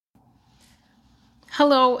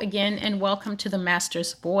Hello again, and welcome to the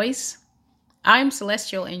Master's Voice. I'm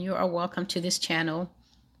Celestial, and you are welcome to this channel.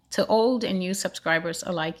 To old and new subscribers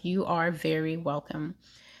alike, you are very welcome.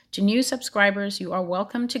 To new subscribers, you are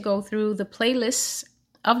welcome to go through the playlists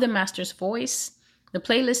of the Master's Voice. The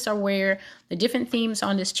playlists are where the different themes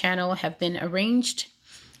on this channel have been arranged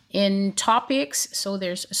in topics. So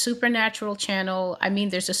there's a supernatural channel.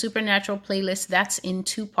 There's a supernatural playlist that's in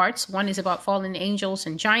two parts. One is about fallen angels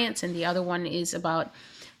and giants, and the other one is about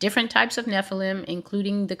different types of Nephilim,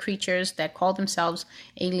 including the creatures that call themselves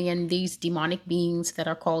alien, these demonic beings that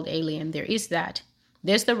are called alien. There is that.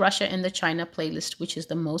 There's the Russia and the China playlist, which is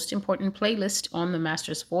the most important playlist on the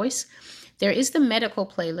Master's Voice. There is the medical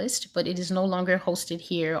playlist, but it is no longer hosted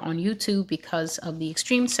here on YouTube because of the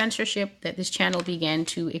extreme censorship that this channel began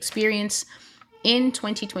to experience in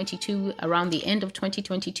 2022, around the end of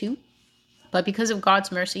 2022. But because of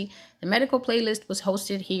God's mercy, the medical playlist was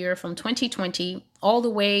hosted here from 2020 all the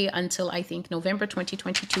way until I think November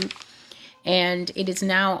 2022. And it is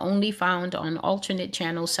now only found on alternate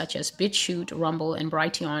channels such as BitChute, Rumble, and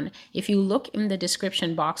Brighteon. If you look in the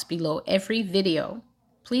description box below every video,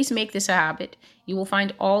 please make this a habit. You will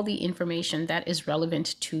find all the information that is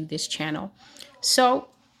relevant to this channel. So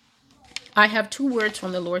I have two words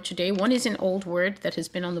from the Lord today. One is an old word that has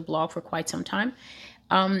been on the blog for quite some time.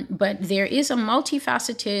 But there is a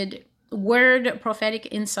multifaceted word, prophetic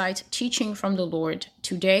insight, teaching from the Lord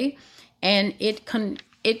today. And it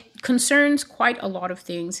concerns quite a lot of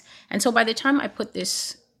things. And so by the time I put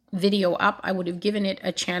this video up, I would have given it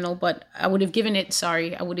a channel, but I would have given it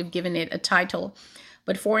a title.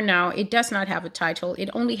 But for now, it does not have a title. It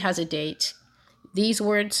only has a date. These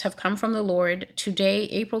words have come from the Lord today,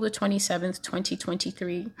 April the 27th,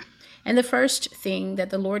 2023. And the first thing that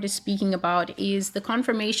the Lord is speaking about is the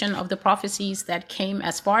confirmation of the prophecies that came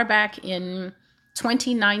as far back in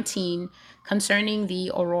 2019 concerning the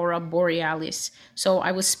Aurora Borealis. So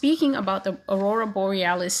I was speaking about the Aurora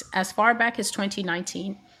Borealis as far back as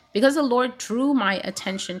 2019 because the Lord drew my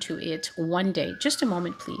attention to it one day. Just a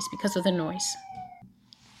moment, please, because of the noise.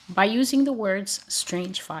 By using the words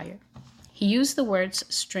strange fire. He used the words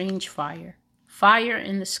strange fire, fire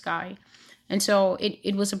in the sky. And so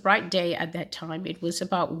it was a bright day at that time. It was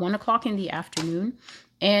about 1 o'clock in the afternoon.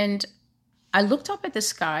 And I looked up at the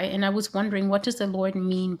sky and I was wondering, what does the Lord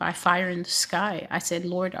mean by fire in the sky? I said,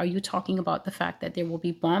 Lord, are you talking about the fact that there will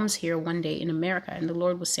be bombs here one day in America? And the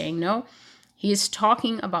Lord was saying, no. He is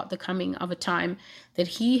talking about the coming of a time that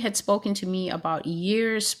he had spoken to me about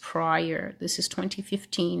years prior. This is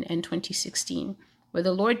 2015 and 2016, where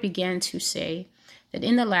the Lord began to say that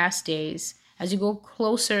in the last days, as you go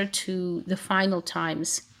closer to the final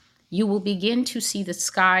times, you will begin to see the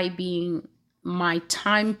sky being my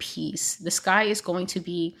timepiece. The sky is going to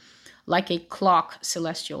be like a clock,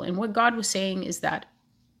 celestial. And what God was saying is that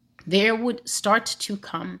there would start to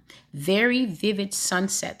come very vivid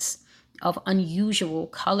sunsets of unusual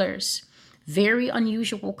colors, very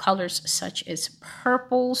unusual colors such as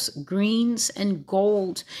purples, greens, and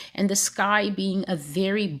gold, and the sky being a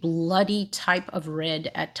very bloody type of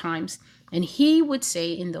red at times. And he would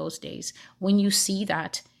say in those days, when you see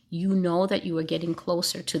that, you know that you are getting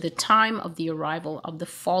closer to the time of the arrival of the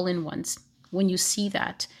fallen ones. When you see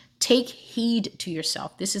that, take heed to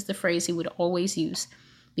yourself. This is the phrase he would always use.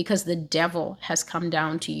 Because the devil has come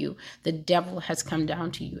down to you. The devil has come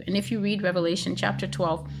down to you. And if you read Revelation chapter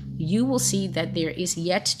 12, you will see that there is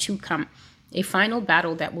yet to come a final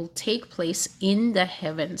battle that will take place in the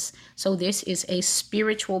heavens. So this is a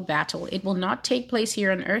spiritual battle. It will not take place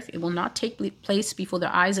here on earth. It will not take place before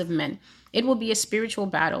the eyes of men. It will be a spiritual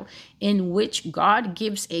battle in which God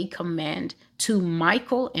gives a command to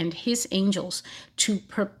Michael and his angels to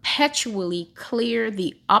perpetually clear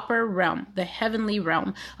the upper realm, the heavenly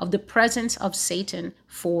realm, of the presence of Satan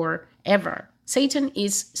forever. Satan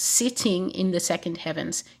is sitting in the second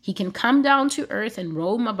heavens. He can come down to earth and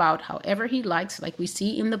roam about however he likes, like we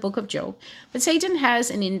see in the book of Job. But Satan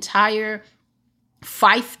has an entire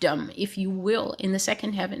fiefdom, if you will, in the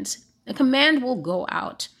second heavens. A command will go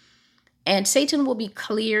out. And Satan will be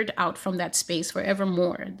cleared out from that space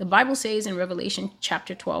forevermore. The Bible says in Revelation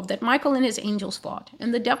chapter 12 that Michael and his angels fought,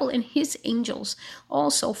 and the devil and his angels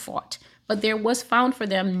also fought. But there was found for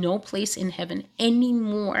them no place in heaven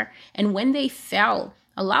anymore. And when they fell,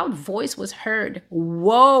 a loud voice was heard,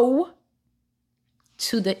 "Woe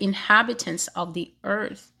to the inhabitants of the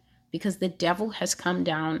earth, because the devil has come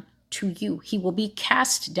down to you. He will be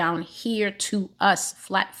cast down here to us,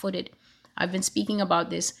 flat-footed." I've been speaking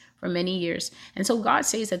about this for many years. And so God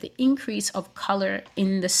says that the increase of color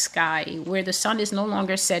in the sky, where the sun is no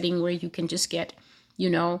longer setting, where you can just get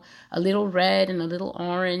a little red and a little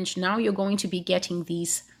orange. Now you're going to be getting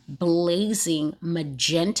these blazing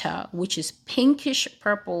magenta, which is pinkish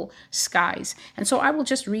purple skies. And so I will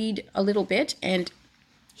just read a little bit. And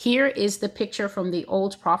here is the picture from the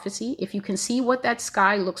old prophecy. If you can see what that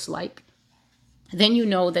sky looks like, then you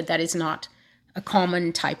know that that is not a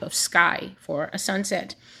common type of sky for a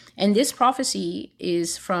sunset. And this prophecy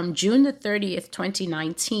is from June the 30th,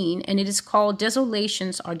 2019, and it is called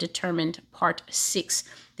Desolations Are Determined, Part 6.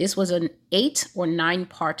 This was an 8 or 9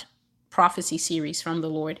 part prophecy series from the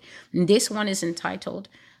Lord. And this one is entitled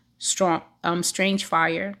Strange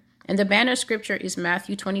Fire. And the banner scripture is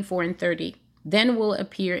Matthew 24:30. Then will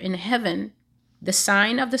appear in heaven the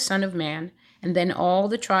sign of the Son of Man, and then all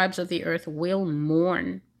the tribes of the earth will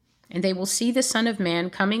mourn. And they will see the Son of Man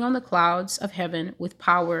coming on the clouds of heaven with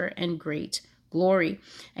power and great glory.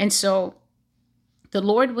 And so the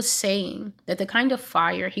Lord was saying that the kind of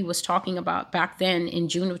fire he was talking about back then in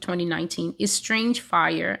June of 2019 is strange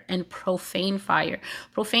fire and profane fire.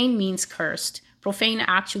 Profane means cursed. Profane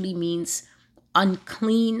actually means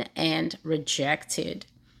unclean and rejected.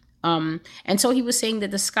 And so he was saying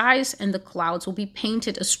that the skies and the clouds will be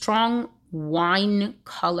painted a strong wine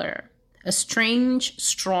color, a strange,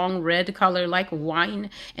 strong red color like wine.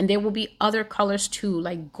 And there will be other colors too,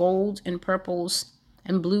 like gold and purples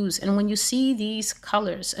and blues. And when you see these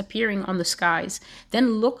colors appearing on the skies,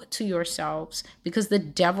 then look to yourselves, because the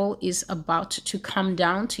devil is about to come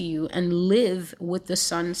down to you and live with the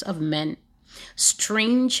sons of men.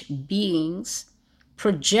 Strange beings,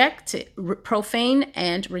 profane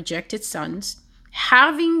and rejected sons,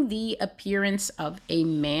 having the appearance of a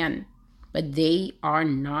man, but they are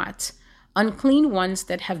not. Unclean ones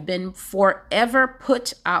that have been forever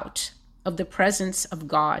put out of the presence of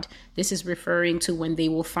God. This is referring to when they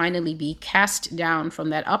will finally be cast down from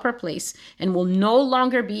that upper place and will no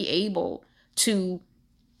longer be able to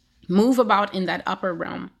move about in that upper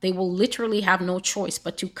realm. They will literally have no choice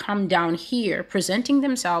but to come down here, presenting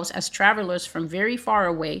themselves as travelers from very far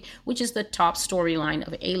away, which is the top storyline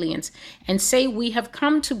of Aliens, and say, we have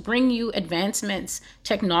come to bring you advancements,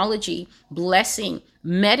 technology, blessing,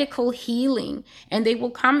 medical healing, and they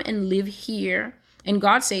will come and live here. And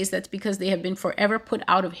God says that's because they have been forever put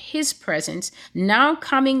out of his presence, now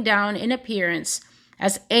coming down in appearance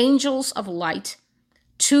as angels of light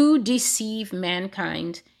to deceive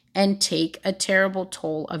mankind and take a terrible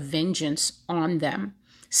toll of vengeance on them.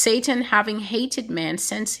 Satan, having hated man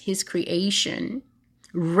since his creation,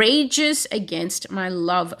 rages against my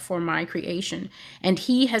love for my creation, and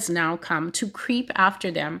he has now come to creep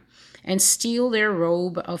after them and steal their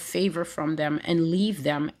robe of favor from them and leave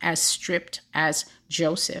them as stripped as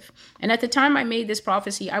Joseph. And at the time I made this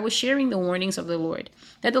prophecy, I was sharing the warnings of the Lord,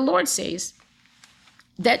 that the Lord says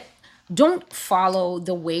that don't follow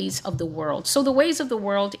the ways of the world. So the ways of the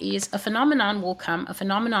world is a phenomenon will come, a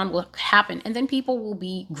phenomenon will happen, and then people will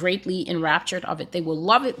be greatly enraptured of it. They will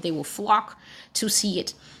love it. They will flock to see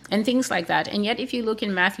it and things like that. And yet if you look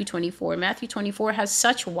in Matthew 24 has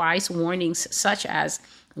such wise warnings, such as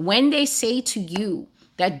when they say to you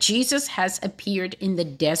that Jesus has appeared in the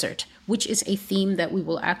desert, which is a theme that we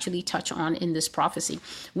will actually touch on in this prophecy.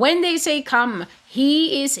 When they say, come,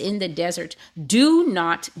 he is in the desert, do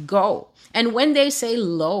not go. And when they say,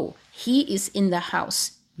 lo, he is in the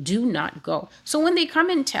house, do not go. So when they come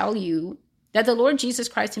and tell you that the Lord Jesus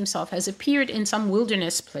Christ himself has appeared in some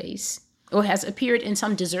wilderness place, or has appeared in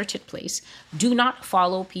some deserted place, do not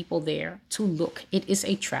follow people there to look. It is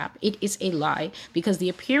a trap. It is a lie, because the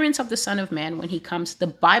appearance of the Son of Man, when he comes, the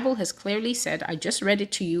Bible has clearly said, I just read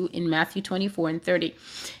it to you in Matthew 24:30,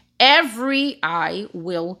 every eye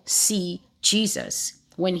will see Jesus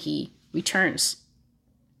when he returns.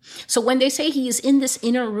 So when they say he is in this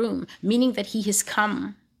inner room, meaning that he has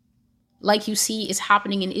come, like you see is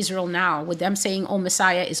happening in Israel now, with them saying, oh,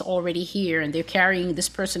 Messiah is already here, and they're carrying this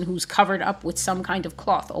person who's covered up with some kind of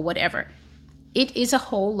cloth or whatever. It is a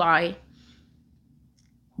whole lie.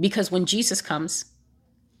 Because when Jesus comes,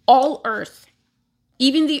 all earth,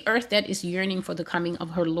 even the earth that is yearning for the coming of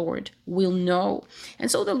her Lord, will know. And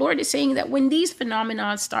so the Lord is saying that when these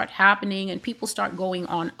phenomena start happening and people start going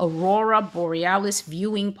on aurora borealis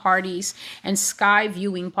viewing parties and sky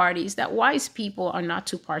viewing parties, that wise people are not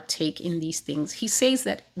to partake in these things. He says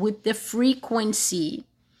that with the frequency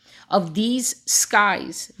of these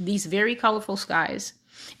skies, these very colorful skies,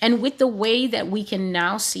 and with the way that we can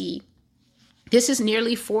now see, this is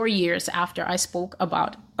nearly 4 years after I spoke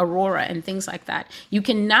about aurora and things like that. You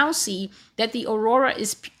can now see that the aurora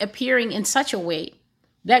is appearing in such a way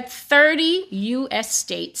that 30 U.S.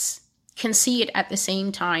 states can see it at the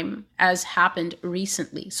same time as happened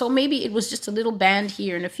recently. So maybe it was just a little band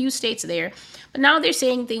here and a few states there. But now they're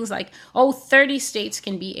saying things like, oh, 30 states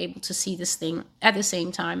can be able to see this thing at the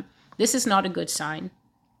same time. This is not a good sign.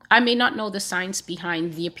 I may not know the science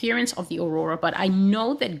behind the appearance of the aurora, but I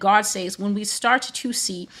know that God says when we start to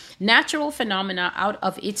see natural phenomena out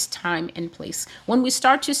of its time and place, when we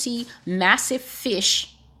start to see massive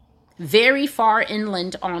fish very far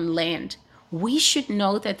inland on land, we should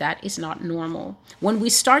know that that is not normal. When we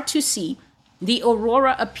start to see the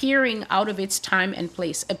aurora appearing out of its time and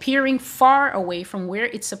place, appearing far away from where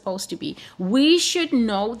it's supposed to be, we should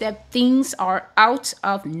know that things are out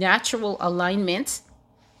of natural alignment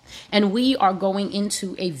and we are going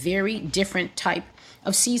into a very different type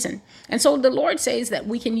of season. And so the Lord says that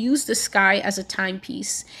we can use the sky as a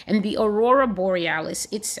timepiece, and the aurora borealis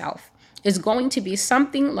itself is going to be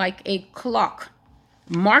something like a clock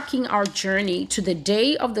marking our journey to the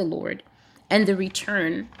day of the Lord and the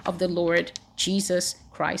return of the Lord Jesus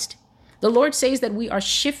Christ. The Lord says that we are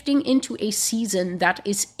shifting into a season that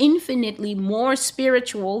is infinitely more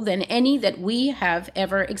spiritual than any that we have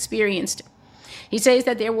ever experienced. He says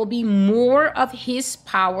that there will be more of his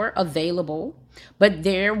power available, but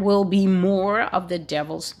there will be more of the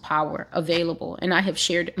devil's power available. And I have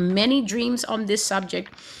shared many dreams on this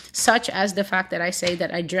subject, such as the fact that I say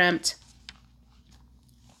that I dreamt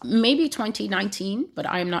maybe 2019, but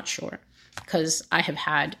I'm not sure because I have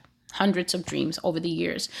had hundreds of dreams over the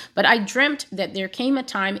years. But I dreamt that there came a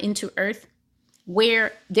time into earth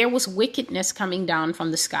where there was wickedness coming down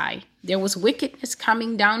from the sky. There was wickedness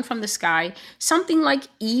coming down from the sky, something like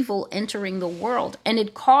evil entering the world, and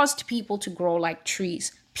it caused people to grow like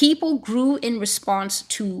trees. People grew in response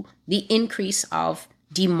to the increase of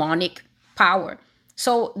demonic power.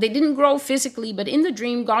 So they didn't grow physically, but in the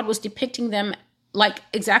dream, God was depicting them like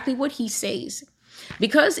exactly what he says.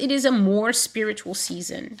 Because it is a more spiritual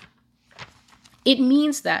season, it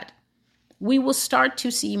means that we will start to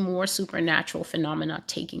see more supernatural phenomena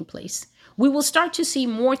taking place. We will start to see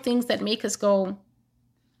more things that make us go,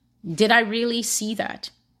 did I really see that?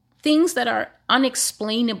 Things that are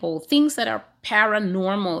unexplainable, things that are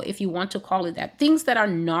paranormal, if you want to call it that, things that are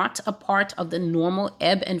not a part of the normal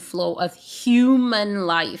ebb and flow of human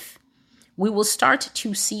life. We will start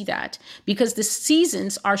to see that because the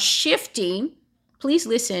seasons are shifting, please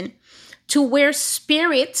listen, to where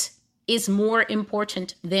spirit is more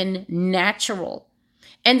important than natural.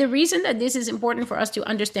 And the reason that this is important for us to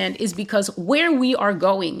understand is because where we are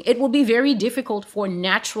going, it will be very difficult for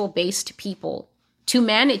natural-based people to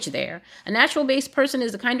manage there. A natural-based person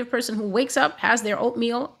is the kind of person who wakes up, has their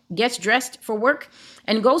oatmeal, gets dressed for work,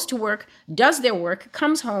 and goes to work, does their work,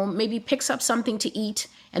 comes home, maybe picks up something to eat,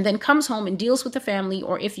 and then comes home and deals with the family.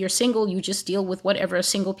 Or if you're single, you just deal with whatever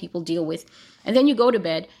single people deal with. And then you go to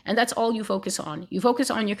bed, and that's all you focus on. You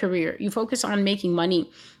focus on your career. You focus on making money.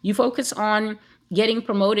 You focus on getting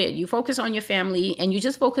promoted. You focus on your family, and you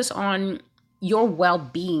just focus on your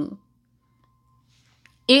well-being.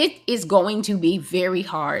 It is going to be very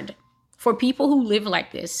hard for people who live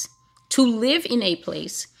like this to live in a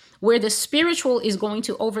place where the spiritual is going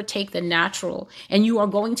to overtake the natural, and you are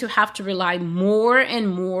going to have to rely more and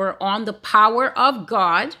more on the power of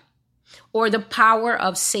God or the power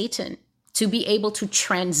of Satan to be able to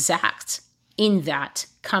transact in that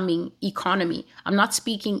coming economy. I'm not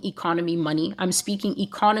speaking economy money. I'm speaking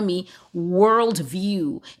economy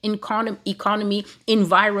worldview, economy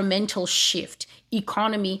environmental shift,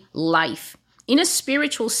 economy life. In a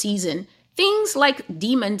spiritual season, things like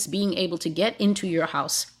demons being able to get into your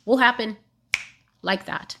house will happen like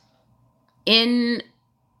that. In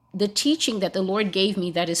the teaching that the Lord gave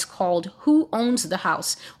me that is called Who Owns the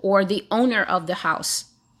House, or the owner of the house,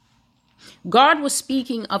 God was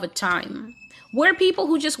speaking of a time where people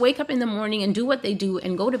who just wake up in the morning and do what they do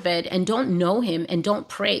and go to bed and don't know him and don't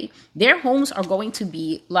pray, their homes are going to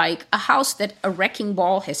be like a house that a wrecking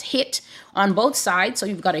ball has hit on both sides. So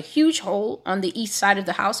you've got a huge hole on the east side of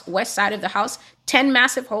the house, west side of the house, 10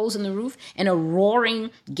 massive holes in the roof, and a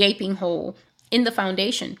roaring, gaping hole in the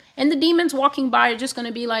foundation. And the demons walking by are just going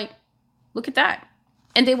to be like, look at that.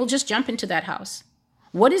 And they will just jump into that house.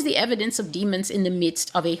 What is the evidence of demons in the midst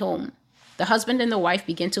of a home? The husband and the wife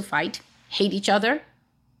begin to fight, hate each other.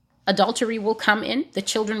 Adultery will come in. The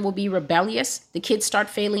children will be rebellious. The kids start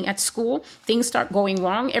failing at school. Things start going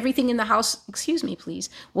wrong. Everything in the house,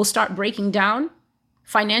 will start breaking down.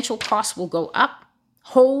 Financial costs will go up.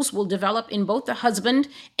 Holes will develop in both the husband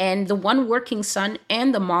and the one working son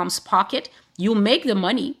and the mom's pocket. You'll make the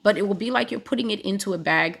money, but it will be like you're putting it into a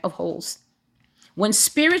bag of holes. When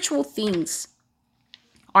spiritual things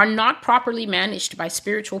are not properly managed by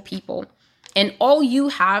spiritual people, And all you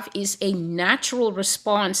have is a natural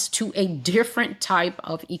response to a different type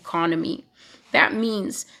of economy. That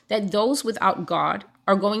means that those without God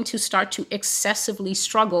are going to start to excessively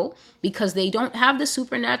struggle because they don't have the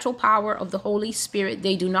supernatural power of the Holy Spirit.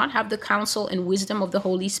 They do not have the counsel and wisdom of the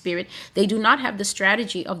Holy Spirit. They do not have the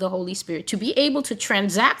strategy of the Holy Spirit to be able to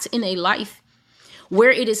transact in a life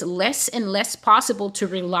where it is less and less possible to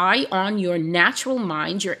rely on your natural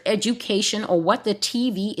mind, your education, or what the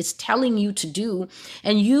TV is telling you to do,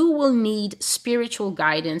 and you will need spiritual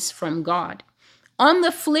guidance from God. On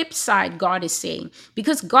the flip side, God is saying,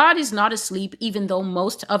 because God is not asleep, even though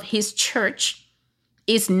most of his church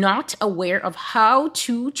is not aware of how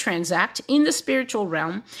to transact in the spiritual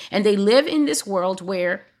realm, and they live in this world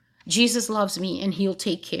where Jesus loves me and he'll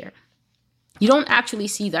take care. You don't actually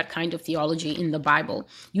see that kind of theology in the Bible.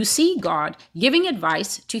 You see God giving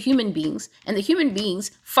advice to human beings and the human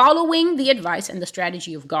beings following the advice and the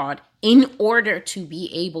strategy of God in order to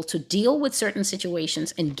be able to deal with certain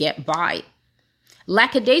situations and get by.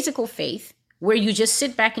 Lackadaisical faith, where you just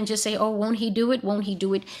sit back and just say, oh, won't he do it? Won't he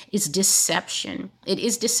do it? Is deception. It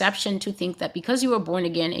is deception to think that because you are born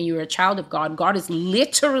again and you're a child of God, God is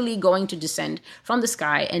literally going to descend from the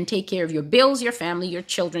sky and take care of your bills, your family, your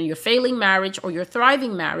children, your failing marriage, or your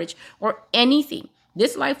thriving marriage, or anything.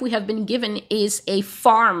 This life we have been given is a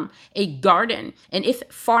farm, a garden. And if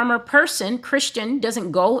farmer person, Christian,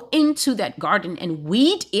 doesn't go into that garden and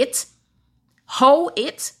weed it, hoe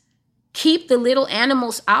it, keep the little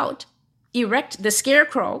animals out, erect the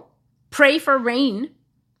scarecrow, pray for rain,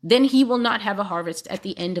 then he will not have a harvest at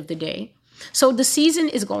the end of the day. So the season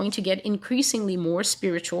is going to get increasingly more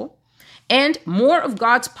spiritual, and more of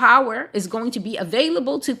God's power is going to be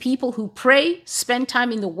available to people who pray, spend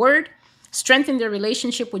time in the Word, strengthen their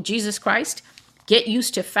relationship with Jesus Christ, get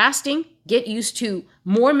used to fasting, get used to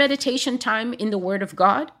more meditation time in the Word of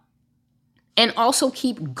God, and also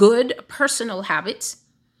keep good personal habits.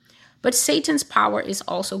 But Satan's power is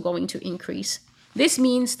also going to increase. This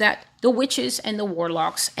means that the witches and the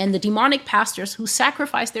warlocks and the demonic pastors who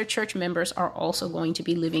sacrifice their church members are also going to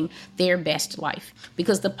be living their best life,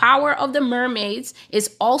 because the power of the mermaids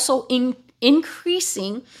is also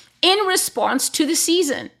increasing in response to the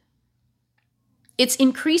season. It's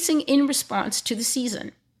increasing in response to the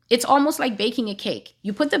season. It's almost like baking a cake.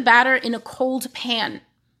 You put the batter in a cold pan.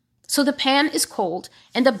 So the pan is cold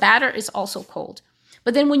and the batter is also cold.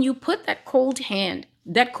 But then when you put that cold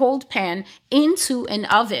pan into an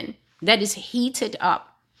oven that is heated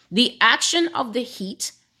up, the action of the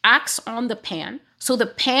heat acts on the pan. So the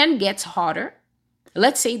pan gets hotter.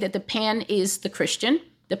 Let's say that the pan is the Christian.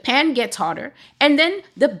 The pan gets hotter, and then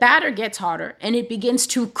the batter gets hotter and it begins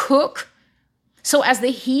to cook. So as the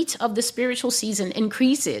heat of the spiritual season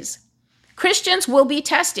increases, Christians will be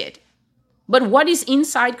tested. But what is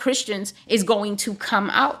inside Christians is going to come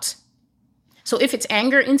out. So if it's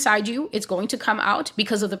anger inside you, it's going to come out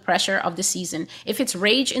because of the pressure of the season. If it's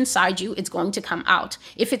rage inside you, it's going to come out.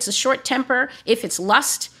 If it's a short temper, if it's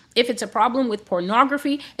lust, if it's a problem with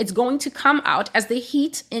pornography, it's going to come out as the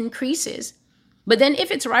heat increases. But then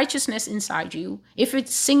if it's righteousness inside you, if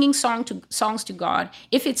it's singing songs to God,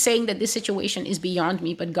 if it's saying that this situation is beyond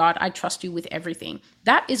me, but God, I trust you with everything,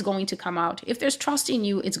 that is going to come out. If there's trust in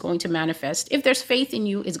you, it's going to manifest. If there's faith in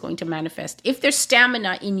you, it's going to manifest. If there's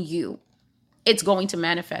stamina in you, it's going to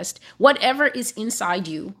manifest. Whatever is inside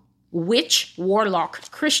you, witch,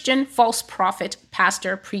 warlock, Christian, false prophet,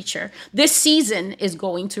 pastor, preacher, this season is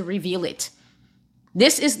going to reveal it.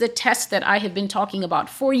 This is the test that I have been talking about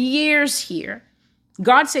for years here.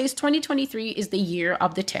 God says 2023 is the year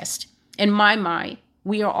of the test. In my mind,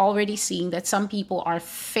 we are already seeing that some people are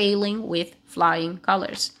failing with flying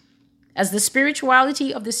colors. As the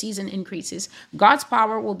spirituality of the season increases, God's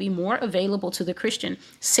power will be more available to the Christian.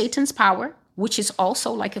 Satan's power, which is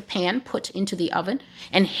also like a pan put into the oven,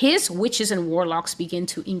 and his witches and warlocks begin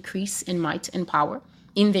to increase in might and power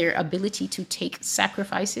in their ability to take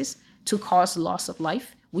sacrifices to cause loss of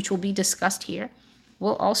life, which will be discussed here,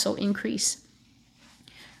 will also increase.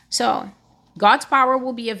 So God's power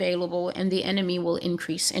will be available and the enemy will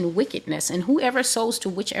increase in wickedness, and whoever sows to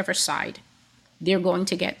whichever side, they're going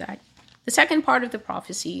to get that. The second part of the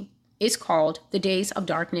prophecy is called the days of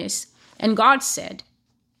darkness. And God said,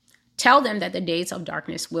 tell them that the days of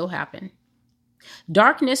darkness will happen.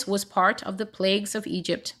 Darkness was part of the plagues of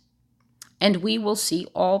Egypt, and we will see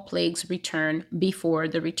all plagues return before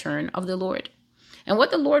the return of the Lord. And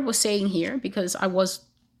what the Lord was saying here, because I was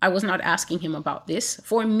not asking him about this.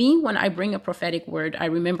 For me, when I bring a prophetic word, I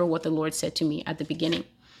remember what the Lord said to me at the beginning.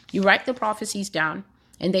 You write the prophecies down,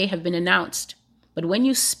 and they have been announced. But when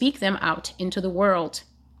you speak them out into the world,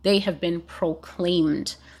 they have been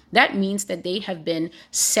proclaimed. That means that they have been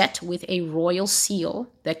set with a royal seal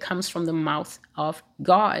that comes from the mouth of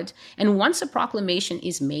God. And once a proclamation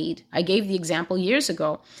is made, I gave the example years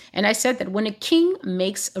ago, and I said that when a king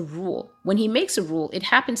makes a rule, when he makes a rule, it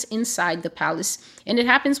happens inside the palace, and it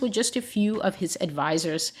happens with just a few of his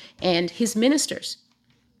advisors and his ministers.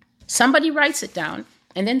 Somebody writes it down,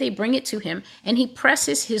 and then they bring it to him, and he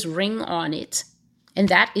presses his ring on it. And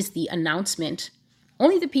that is the announcement.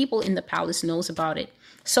 Only the people in the palace knows about it.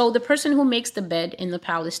 So the person who makes the bed in the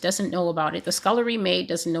palace doesn't know about it. The scullery maid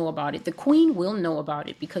doesn't know about it. The queen will know about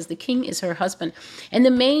it because the king is her husband. And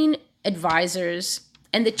the main advisors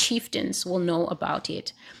and the chieftains will know about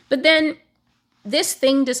it. But then this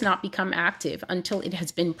thing does not become active until it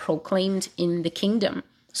has been proclaimed in the kingdom.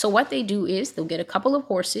 So what they do is they'll get a couple of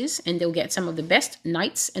horses and they'll get some of the best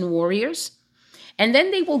knights and warriors. And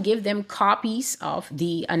then they will give them copies of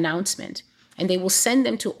the announcement. And they will send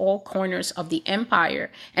them to all corners of the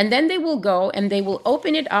empire. And then they will go and they will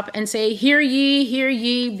open it up and say, hear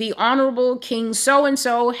ye, the honorable king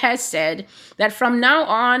so-and-so has said that from now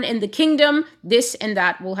on in the kingdom, this and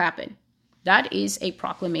that will happen. That is a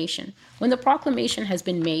proclamation. When the proclamation has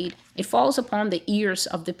been made, it falls upon the ears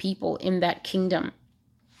of the people in that kingdom.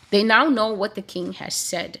 They now know what the king has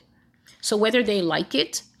said. So whether they like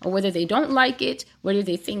it or whether they don't like it, whether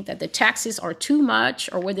they think that the taxes are too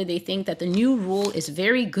much or whether they think that the new rule is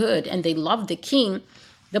very good and they love the king,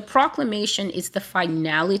 the proclamation is the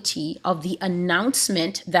finality of the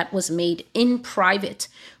announcement that was made in private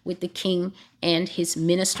with the king and his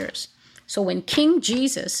ministers. So when King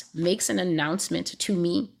Jesus makes an announcement to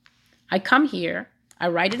me, I come here, I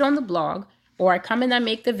write it on the blog, or I come and I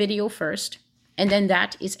make the video first, and then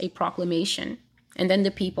that is a proclamation. And then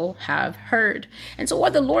the people have heard. And so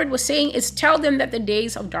what the Lord was saying is tell them that the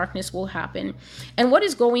days of darkness will happen. And what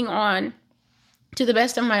is going on, to the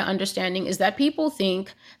best of my understanding, is that people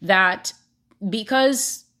think that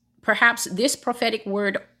because perhaps this prophetic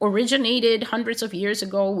word originated hundreds of years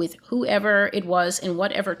ago with whoever it was in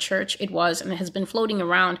whatever church it was and has been floating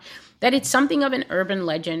around, that it's something of an urban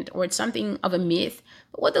legend or it's something of a myth.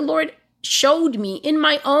 But what the Lord showed me in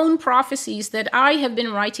my own prophecies that I have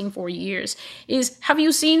been writing for years is, have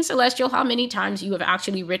you seen, Celestial, how many times you have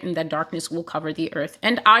actually written that darkness will cover the earth?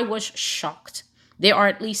 And I was shocked. There are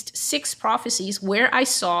at least 6 prophecies where I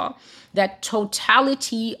saw that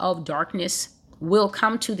totality of darkness will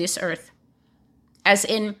come to this earth. As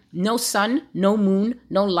in no sun, no moon,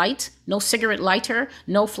 no light, no cigarette lighter,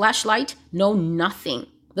 no flashlight, no nothing.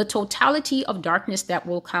 The totality of darkness that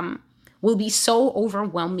will come will be so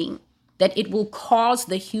overwhelming that it will cause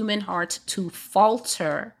the human heart to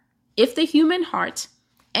falter. If the human heart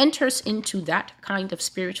enters into that kind of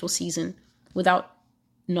spiritual season without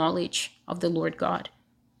knowledge of the Lord God,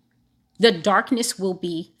 the darkness will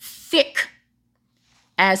be thick,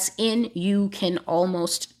 as in you can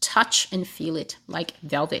almost touch and feel it like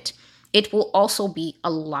velvet. It will also be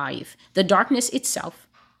alive. The darkness itself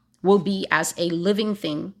will be as a living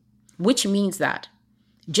thing, which means that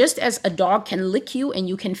just as a dog can lick you and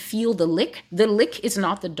you can feel the lick is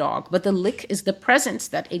not the dog, but the lick is the presence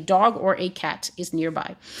that a dog or a cat is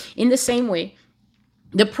nearby. In the same way,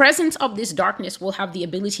 the presence of this darkness will have the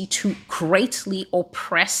ability to greatly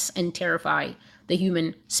oppress and terrify the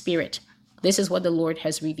human spirit. This is what the Lord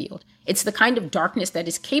has revealed. It's the kind of darkness that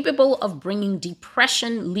is capable of bringing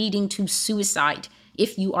depression leading to suicide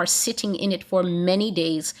if you are sitting in it for many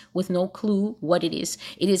days with no clue what it is.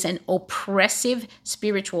 It is an oppressive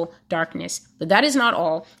spiritual darkness. But that is not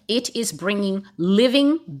all. It is bringing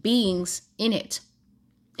living beings in it.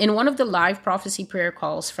 In one of the live prophecy prayer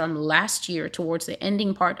calls from last year towards the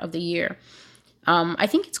ending part of the year, I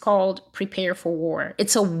think it's called Prepare for War.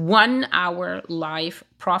 It's a 1-hour live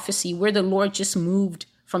prophecy where the Lord just moved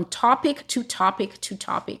from topic to topic to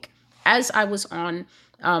topic. As I was on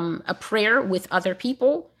a prayer with other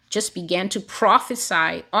people, just began to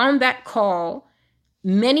prophesy on that call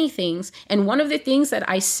many things. And one of the things that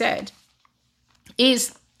I said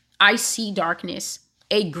is, I see darkness,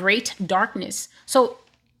 a great darkness. So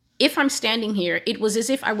if I'm standing here, it was as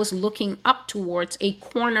if I was looking up towards a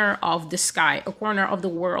corner of the sky, a corner of the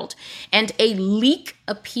world, and a leak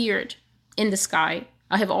appeared in the sky.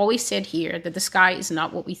 I have always said here that the sky is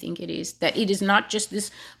not what we think it is, that it is not just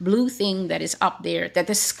this blue thing that is up there, that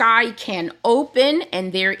the sky can open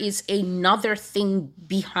and there is another thing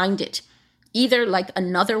behind it, either like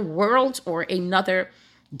another world or another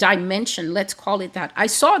dimension, let's call it that. I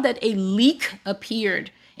saw that a leak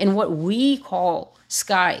appeared in what we call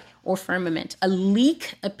sky or firmament. A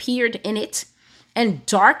leak appeared in it, and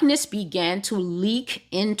darkness began to leak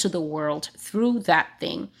into the world through that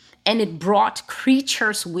thing. and it brought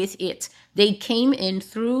creatures with it. They came in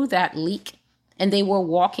through that leak and they were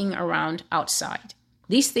walking around outside.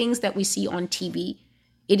 These things that we see on TV,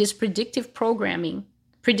 it is predictive programming.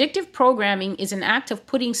 Predictive programming is an act of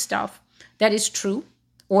putting stuff that is true,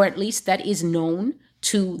 or at least that is known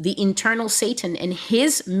to the internal Satan and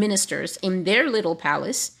his ministers in their little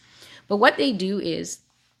palace. But what they do is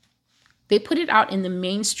they put it out in the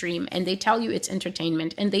mainstream and they tell you it's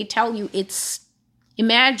entertainment and they tell you it's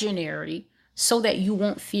imaginary so that you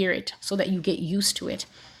won't fear it, so that you get used to it.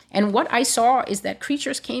 And what I saw is that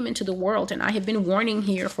creatures came into the world, and I have been warning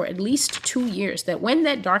here for at least 2 years that when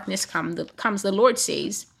that darkness comes, the Lord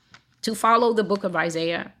says to follow the book of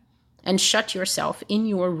Isaiah and shut yourself in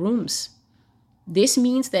your rooms. This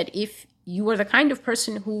means that if you are the kind of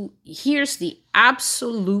person who hears the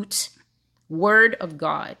absolute word of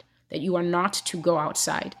God, that you are not to go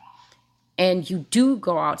outside, and you do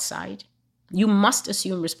go outside, you must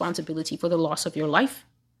assume responsibility for the loss of your life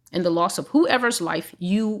and the loss of whoever's life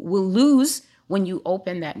you will lose when you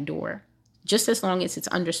open that door, just as long as it's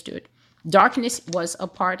understood. Darkness was a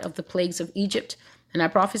part of the plagues of Egypt, and I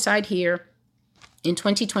prophesied here in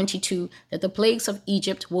 2022 that the plagues of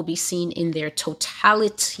Egypt will be seen in their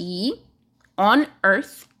totality on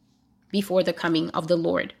earth before the coming of the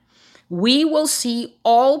Lord. We will see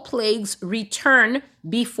all plagues return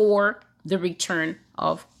before the return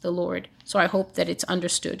of the Lord. So I hope that it's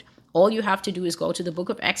understood. All you have to do is go to the book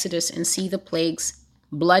of Exodus and see the plagues: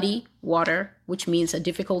 bloody water, which means a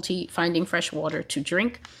difficulty finding fresh water to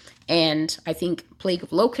drink. And I think plague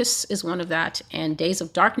of locusts is one of that. And days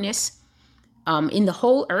of darkness in the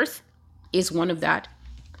whole earth is one of that.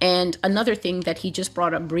 And another thing that he just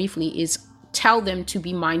brought up briefly is tell them to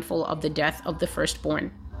be mindful of the death of the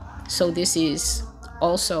firstborn. So this is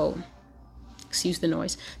also, excuse the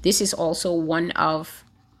noise, this is also one of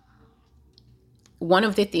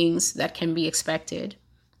the things that can be expected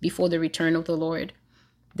before the return of the Lord,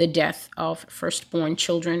 the death of firstborn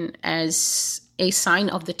children as a sign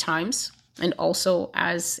of the times and also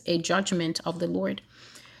as a judgment of the Lord.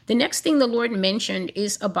 The next thing the Lord mentioned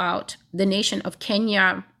is about the nation of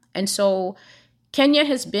Kenya. And so Kenya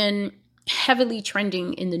has been heavily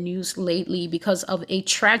trending in the news lately because of a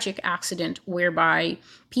tragic accident whereby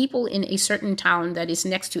people in a certain town that is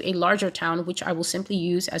next to a larger town, which I will simply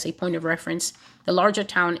use as a point of reference. The larger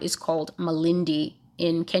town is called Malindi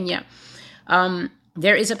in Kenya.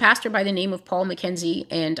 There is a pastor by the name of Paul Mackenzie,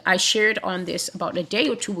 and I shared on this about a day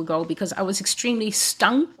or two ago because I was extremely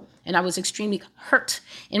stung and I was extremely hurt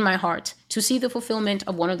in my heart to see the fulfillment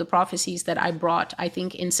of one of the prophecies that I brought, I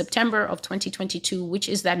think, in September of 2022, which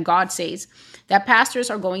is that God says that pastors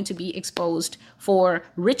are going to be exposed for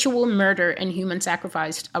ritual murder and human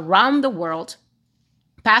sacrifice around the world.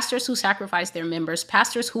 Pastors who sacrifice their members,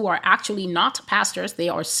 pastors who are actually not pastors, they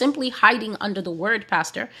are simply hiding under the word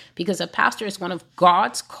pastor, because a pastor is one of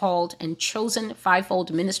God's called and chosen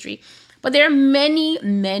fivefold ministry. But there are many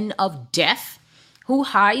men of death who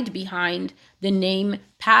hide behind the name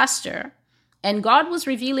pastor. And God was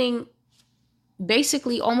revealing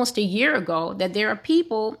basically almost a year ago that there are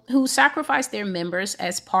people who sacrifice their members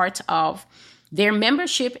as part of their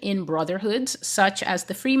membership in brotherhoods, such as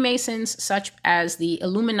the Freemasons, such as the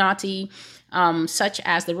Illuminati, such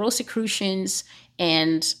as the Rosicrucians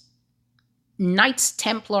and Knights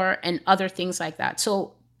Templar and other things like that.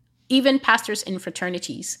 So even pastors in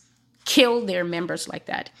fraternities kill their members like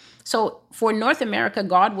that. So for North America,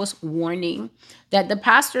 God was warning that the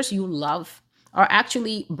pastors you love are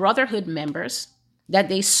actually brotherhood members, that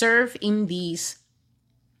they serve in these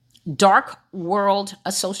dark world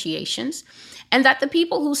associations, and that the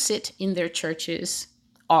people who sit in their churches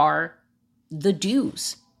are the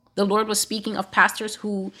Jews. The Lord was speaking of pastors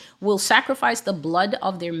who will sacrifice the blood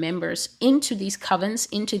of their members into these covens,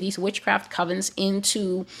 into these witchcraft covens,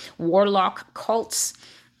 into warlock cults,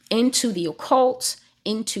 into the occult,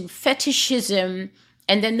 into fetishism,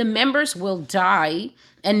 and then the members will die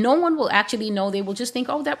and no one will actually know. They will just think,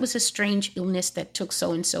 oh, that was a strange illness that took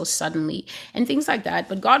so-and-so suddenly and things like that.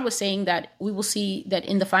 But God was saying that we will see that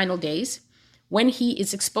in the final days, when he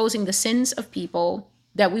is exposing the sins of people,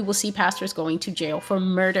 that we will see pastors going to jail for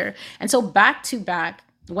murder. And so back to back,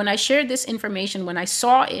 when I shared this information, when I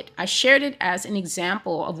saw it, I shared it as an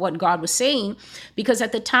example of what God was saying, because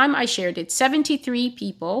at the time I shared it, 73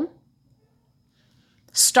 people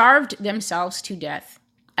starved themselves to death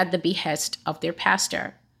at the behest of their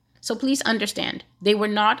pastor. So please understand, they were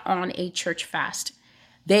not on a church fast.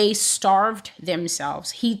 They starved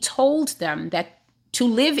themselves. He told them that to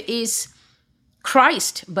live is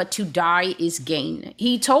Christ, but to die is gain.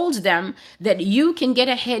 He told them that you can get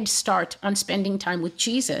a head start on spending time with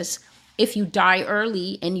Jesus if you die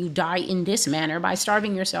early and you die in this manner by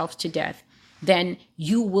starving yourself to death, then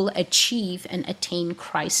you will achieve and attain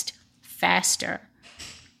Christ faster.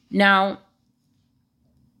 Now,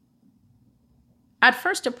 at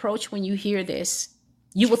first approach, when you hear this,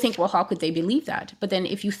 you will think, well, how could they believe that? But then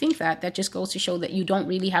if you think that, that just goes to show that you don't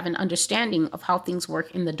really have an understanding of how things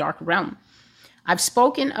work in the dark realm. I've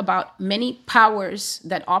spoken about many powers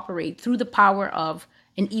that operate through the power of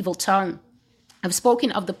an evil tongue. I've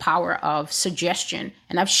spoken of the power of suggestion.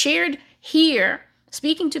 And I've shared here,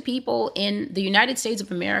 speaking to people in the United States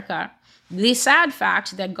of America, the sad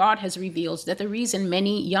fact that God has revealed that the reason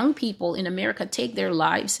many young people in America take their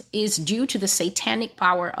lives is due to the satanic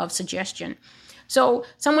power of suggestion. So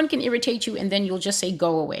someone can irritate you and then you'll just say,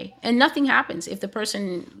 go away. And nothing happens if a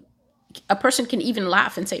person can even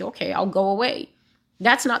laugh and say, okay, I'll go away.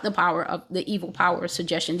 That's not the power of the evil power of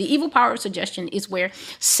suggestion. The evil power of suggestion is where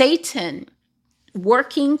Satan,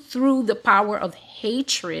 working through the power of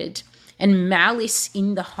hatred and malice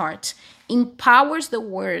in the heart, empowers the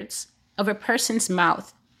words of a person's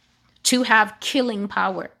mouth to have killing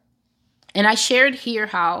power. And I shared here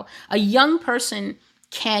how a young person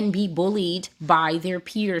can be bullied by their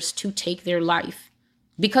peers to take their life.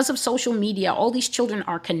 Because of social media, all these children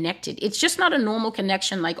are connected. It's just not a normal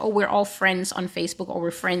connection like, oh, we're all friends on Facebook or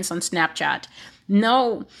we're friends on Snapchat.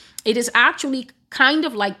 No, it is actually kind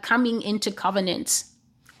of like coming into covenants,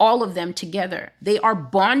 all of them together. They are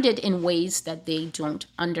bonded in ways that they don't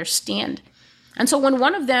understand. And so when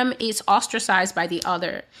one of them is ostracized by the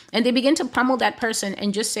other and they begin to pummel that person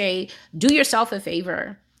and just say, do yourself a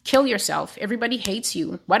favor, kill yourself. Everybody hates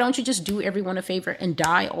you. Why don't you just do everyone a favor and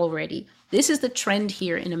die already? This is the trend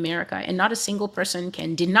here in America, and not a single person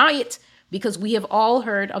can deny it because we have all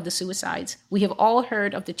heard of the suicides. We have all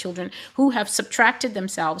heard of the children who have subtracted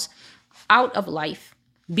themselves out of life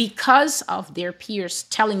because of their peers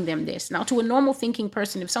telling them this. Now, to a normal thinking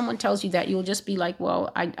person, if someone tells you that, you'll just be like, well,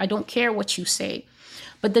 I don't care what you say.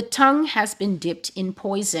 But the tongue has been dipped in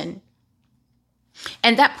poison.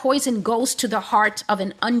 And that poison goes to the heart of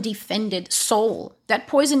an undefended soul. That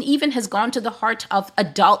poison even has gone to the heart of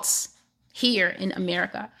adults here in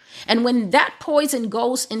America. And when that poison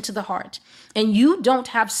goes into the heart and you don't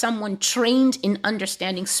have someone trained in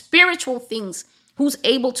understanding spiritual things who's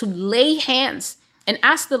able to lay hands and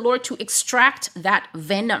ask the Lord to extract that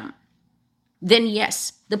venom, then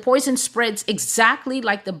yes, the poison spreads exactly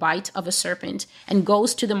like the bite of a serpent and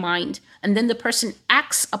goes to the mind. And then the person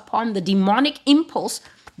acts upon the demonic impulse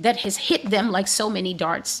that has hit them like so many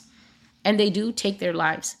darts. And they do take their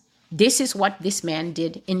lives. This is what this man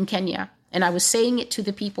did in Kenya. And I was saying it to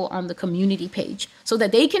the people on the community page so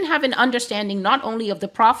that they can have an understanding not only of the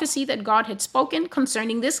prophecy that God had spoken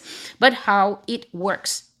concerning this, but how it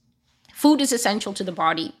works. Food is essential to the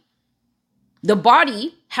body. The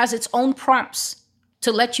body has its own prompts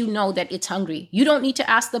to let you know that it's hungry. You don't need to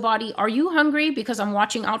ask the body, are you hungry? Because I'm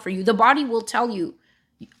watching out for you. The body will tell you,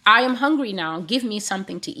 I am hungry now. Give me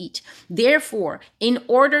something to eat. Therefore, in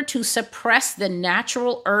order to suppress the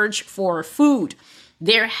natural urge for food,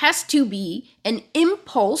 there has to be an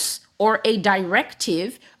impulse or a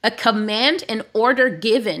directive, a command, an order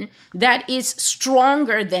given that is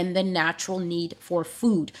stronger than the natural need for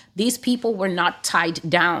food. These people were not tied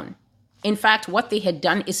down. In fact, what they had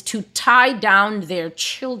done is to tie down their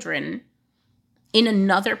children in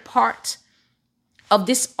another part of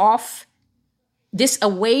this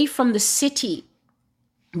away from the city,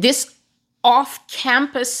 this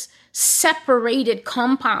off-campus separated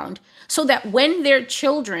compound, so that when their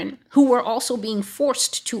children, who were also being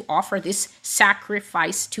forced to offer this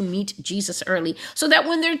sacrifice to meet Jesus early, so that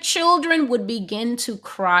when their children would begin to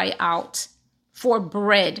cry out for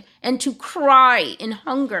bread and to cry in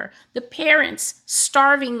hunger, the parents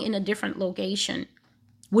starving in a different location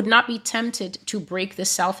would not be tempted to break the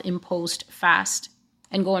self-imposed fast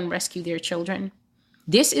and go and rescue their children.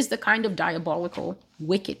 This is the kind of diabolical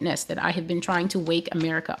wickedness that I have been trying to wake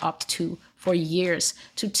America up to for years,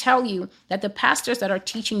 to tell you that the pastors that are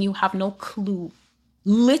teaching you have no clue,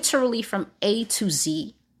 literally from A to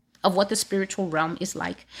Z, of what the spiritual realm is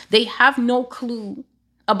like. They have no clue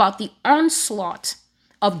about the onslaught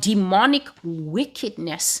of demonic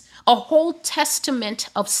wickedness, a whole testament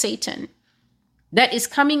of Satan that is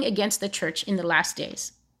coming against the church in the last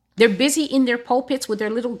days. They're busy in their pulpits with their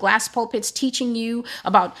little glass pulpits teaching you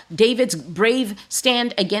about David's brave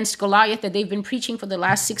stand against Goliath that they've been preaching for the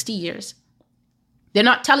last 60 years. They're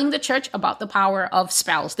not telling the church about the power of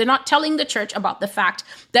spells. They're not telling the church about the fact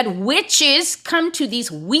that witches come to these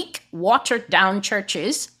weak, watered down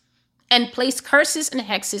churches and place curses and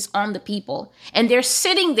hexes on the people. And they're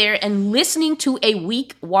sitting there and listening to a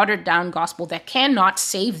weak, watered down gospel that cannot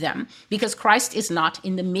save them because Christ is not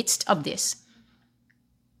in the midst of this.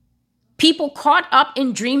 People caught up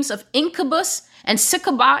in dreams of incubus and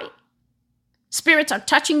succubi. Spirits are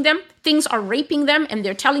touching them. Things are raping them. And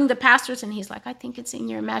they're telling the pastors. And he's like, I think it's in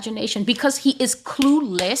your imagination, because he is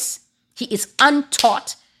clueless. He is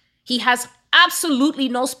untaught. He has absolutely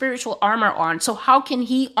no spiritual armor on. So how can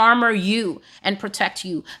he armor you and protect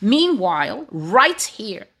you? Meanwhile, right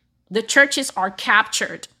here, the churches are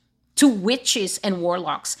captured to witches and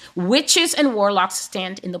warlocks. Witches and warlocks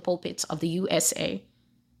stand in the pulpits of the USA.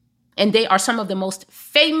 And they are some of the most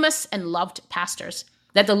famous and loved pastors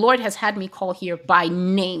that the Lord has had me call here by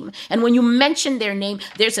name. And when you mention their name,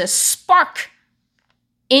 there's a spark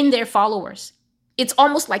in their followers. It's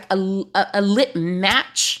almost like a lit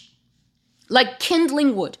match, like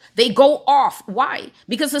kindling wood. They go off. Why?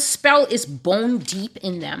 Because the spell is bone deep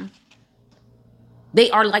in them.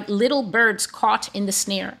 They are like little birds caught in the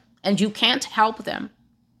snare, and you can't help them.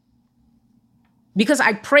 Because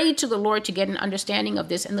I prayed to the Lord to get an understanding of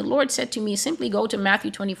this. And the Lord said to me, simply go to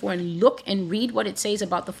Matthew 24 and look and read what it says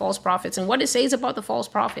about the false prophets. And what it says about the false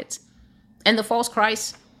prophets and the false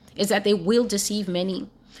Christ is that they will deceive many.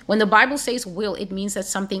 When the Bible says will, it means that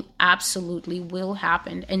something absolutely will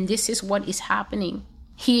happen. And this is what is happening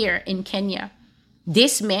here in Kenya.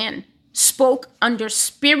 This man spoke under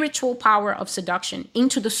spiritual power of seduction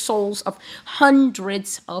into the souls of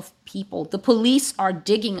hundreds of people. The police are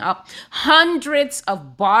digging up hundreds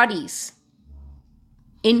of bodies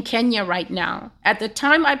in Kenya right now. At the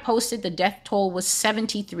time I posted, the death toll was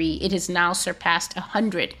 73. It has now surpassed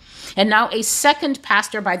 100. And now a second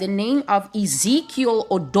pastor by the name of Ezekiel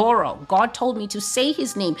Odoro, God told me to say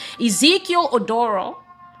his name, Ezekiel Odoro,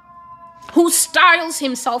 who styles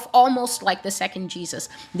himself almost like the second Jesus.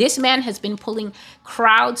 This man has been pulling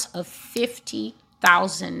crowds of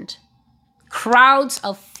 50,000. Crowds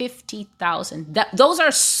of 50,000. Those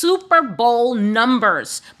are Super Bowl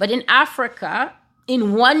numbers. But in Africa,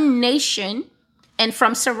 in one nation and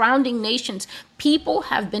from surrounding nations, people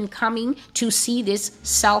have been coming to see this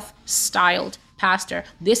self-styled pastor,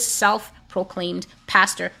 this self-proclaimed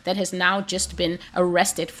pastor that has now just been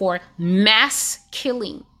arrested for mass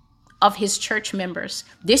killing of his church members.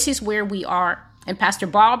 This is where we are. And Pastor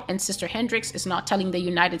Bob and Sister Hendricks is not telling the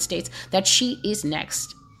United States that she is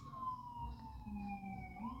next.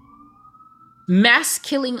 Mass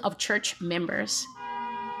killing of church members.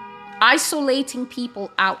 Isolating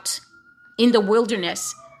people out in the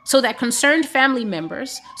wilderness so that concerned family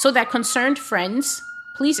members, so that concerned friends,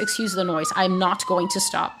 please excuse the noise, I'm not going to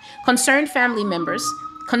stop. Concerned family members,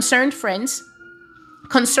 concerned friends,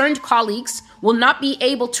 concerned colleagues will not be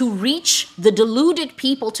able to reach the deluded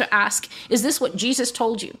people to ask, is this what Jesus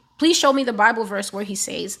told you? Please show me the Bible verse where he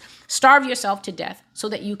says, starve yourself to death so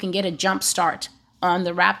that you can get a jump start on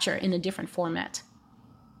the rapture in a different format.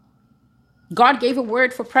 God gave a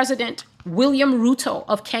word for President William Ruto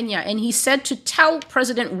of Kenya, and he said to tell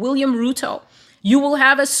President William Ruto, you will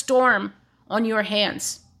have a storm on your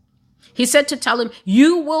hands. He said to tell him,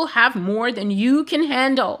 you will have more than you can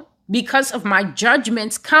handle because of my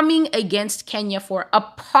judgments coming against Kenya for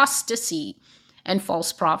apostasy and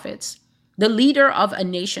false prophets. The leader of a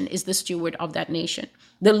nation is the steward of that nation.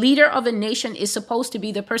 The leader of a nation is supposed to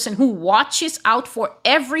be the person who watches out for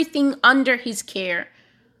everything under his care.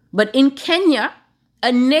 But in Kenya,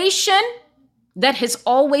 a nation that has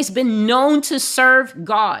always been known to serve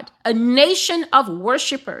God, a nation of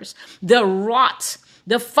worshipers, the rot,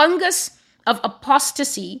 the fungus of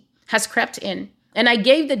apostasy has crept in. And I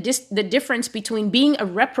gave the difference between being a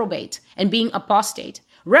reprobate and being apostate.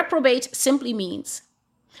 Reprobate simply means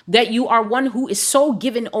that you are one who is so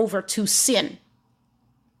given over to sin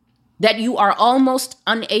that you are almost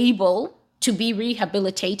unable to be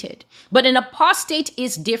rehabilitated. But an apostate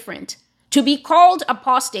is different. To be called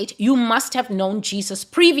apostate, you must have known Jesus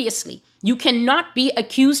previously. You cannot be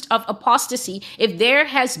accused of apostasy if there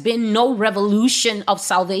has been no revolution of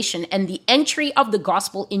salvation and the entry of the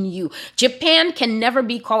gospel in you. Japan can never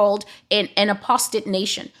be called an apostate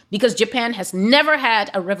nation because Japan has never had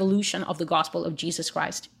a revolution of the gospel of Jesus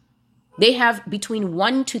Christ. They have between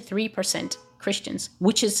 1% to 3% Christians,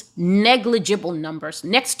 which is negligible numbers,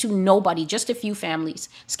 next to nobody, just a few families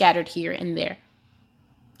scattered here and there.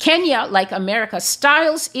 Kenya, like America,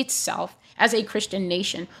 styles itself as a Christian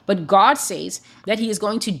nation, but God says that he is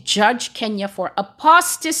going to judge Kenya for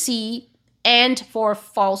apostasy and for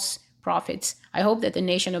false prophets. I hope that the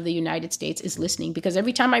nation of the United States is listening, because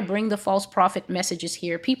every time I bring the false prophet messages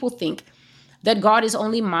here, people think that God is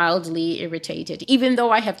only mildly irritated, even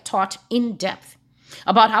though I have taught in depth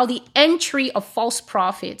about how the entry of false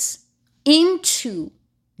prophets into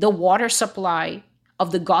the water supply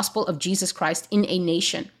of the gospel of Jesus Christ in a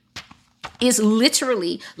nation is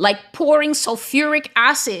literally like pouring sulfuric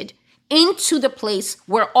acid into the place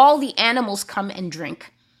where all the animals come and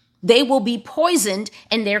drink. They will be poisoned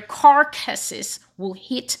and their carcasses will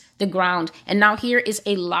hit the ground. And now here is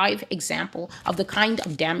a live example of the kind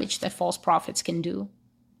of damage that false prophets can do.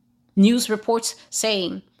 News reports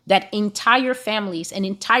saying that an entire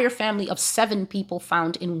family of 7 people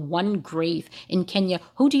found in one grave in Kenya.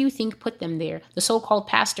 Who do you think put them there? The so-called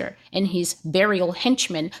pastor and his burial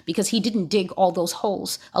henchmen, because he didn't dig all those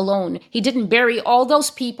holes alone. He didn't bury all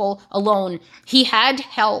those people alone. He had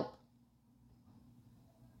help.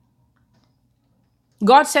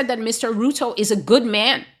 God said that Mr. Ruto is a good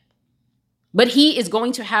man, but he is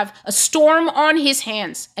going to have a storm on his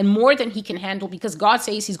hands and more than he can handle, because God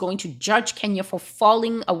says he's going to judge Kenya for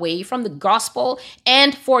falling away from the gospel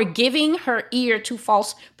and for giving her ear to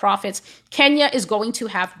false prophets. Kenya is going to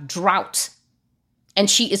have drought, and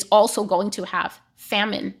she is also going to have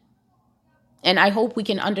famine. And I hope we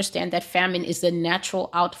can understand that famine is the natural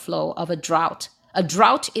outflow of a drought. A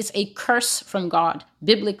drought is a curse from God,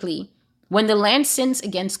 biblically. When the land sins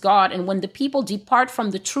against God and when the people depart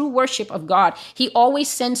from the true worship of God, he always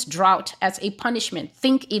sends drought as a punishment.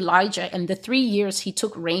 Think Elijah and the 3 years he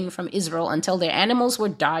took rain from Israel until their animals were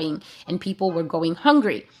dying and people were going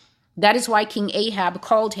hungry. That is why King Ahab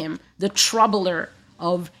called him the troubler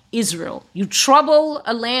of Israel. You trouble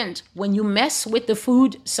a land when you mess with the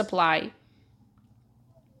food supply.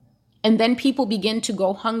 And then people begin to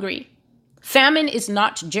go hungry. Famine is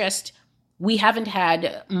not just we haven't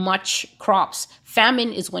had much crops.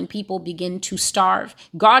 Famine is when people begin to starve.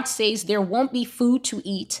 God says there won't be food to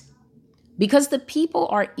eat because the people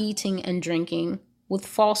are eating and drinking with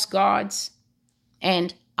false gods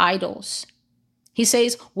and idols. He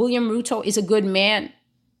says William Ruto is a good man,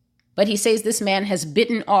 but he says this man has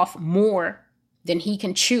bitten off more than he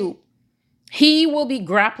can chew. He will be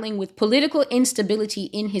grappling with political instability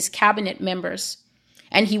in his cabinet members.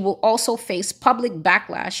 And he will also face public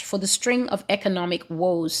backlash for the string of economic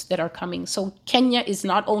woes that are coming. So Kenya is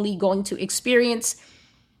not only going to experience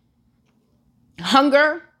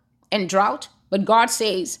hunger and drought, but God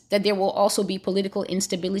says that there will also be political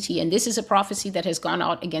instability. And this is a prophecy that has gone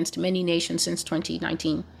out against many nations since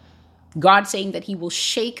 2019. God saying that he will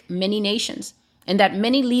shake many nations and that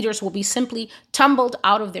many leaders will be simply tumbled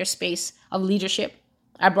out of their space of leadership.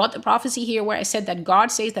 I brought the prophecy here where I said that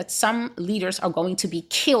God says that some leaders are going to be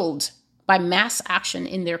killed by mass action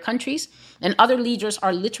in their countries, and other leaders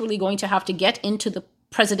are literally going to have to get into the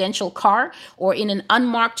presidential car or in an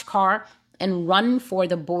unmarked car and run for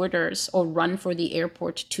the borders or run for the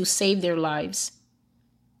airport to save their lives.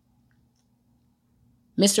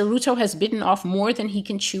 Mr. Ruto has bitten off more than he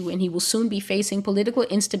can chew, and he will soon be facing political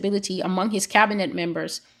instability among his cabinet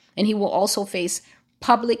members, and he will also face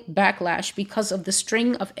public backlash because of the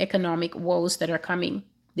string of economic woes that are coming.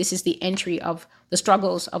 This is the entry of the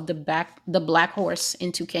struggles of the black horse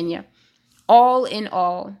into Kenya. All in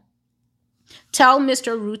all, tell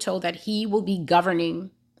Mr. Ruto that he will be governing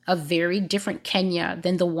a very different Kenya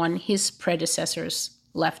than the one his predecessors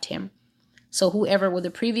left him. So whoever were the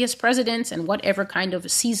previous presidents and whatever kind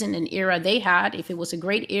of season and era they had, if it was a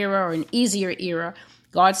great era or an easier era,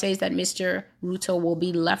 God says that Mr. Ruto will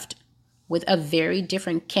be left with a very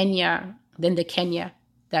different Kenya than the Kenya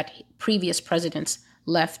that previous presidents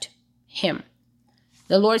left him.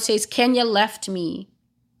 The Lord says, Kenya left me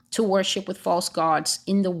to worship with false gods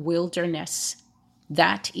in the wilderness.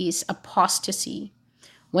 That is apostasy.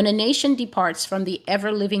 When a nation departs from the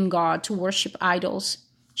ever-living God to worship idols,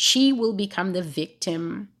 she will become the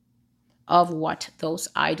victim of what those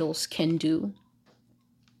idols can do.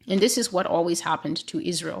 And this is what always happened to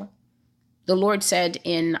Israel. The Lord said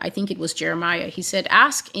in, I think it was Jeremiah, he said,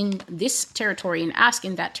 ask in this territory and ask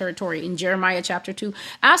in that territory. In Jeremiah chapter 2,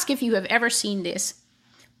 ask if you have ever seen this.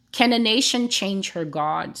 Can a nation change her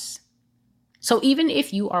gods? So even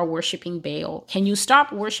if you are worshiping Baal, can you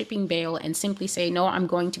stop worshiping Baal and simply say, no, I'm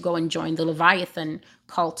going to go and join the Leviathan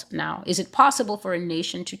cult now? Is it possible for a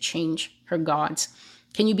nation to change her gods?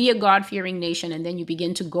 Can you be a God-fearing nation and then you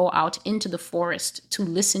begin to go out into the forest to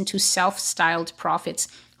listen to self-styled prophets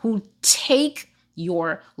who take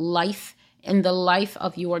your life and the life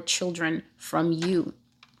of your children from you?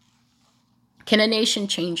 Can a nation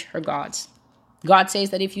change her gods? God says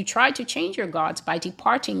that if you try to change your gods by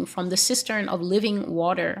departing from the cistern of living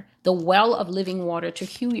water, the well of living water, to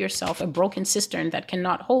hew yourself a broken cistern that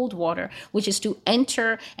cannot hold water, which is to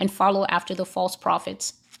enter and follow after the false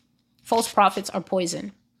prophets. False prophets are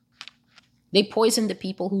poison. They poison the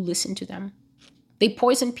people who listen to them. They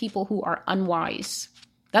poison people who are unwise.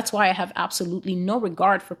 That's why I have absolutely no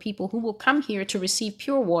regard for people who will come here to receive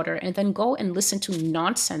pure water and then go and listen to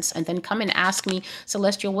nonsense and then come and ask me,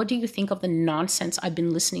 Celestial, what do you think of the nonsense I've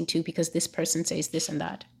been listening to because this person says this and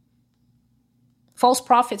that? False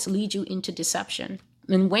prophets lead you into deception.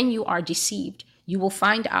 And when you are deceived, you will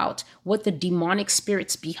find out what the demonic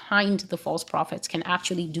spirits behind the false prophets can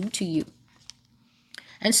actually do to you.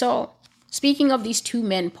 And so, speaking of these two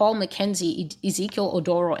men, Paul Mackenzie, Ezekiel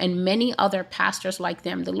Odoro, and many other pastors like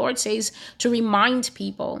them, the Lord says to remind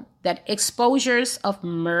people that exposures of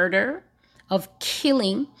murder, of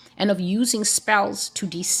killing, and of using spells to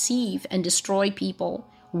deceive and destroy people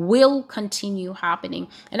will continue happening.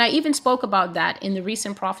 And I even spoke about that in the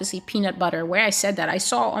recent prophecy, Peanut Butter, where I said that I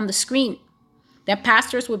saw on the screen that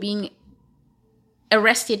pastors were being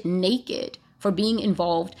arrested naked for being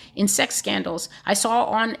involved in sex scandals. I saw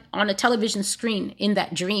on a television screen in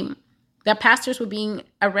that dream that pastors were being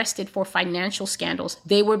arrested for financial scandals.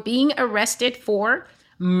 They were being arrested for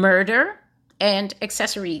murder and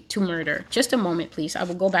accessory to murder. Just a moment, please. I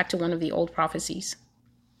will go back to one of the old prophecies.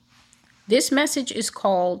 This message is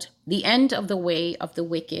called The End of the Way of the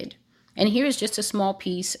Wicked. And here is just a small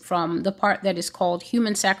piece from the part that is called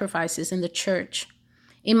Human Sacrifices in the Church.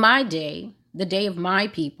 In my day, the day of my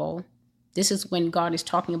people, this is when God is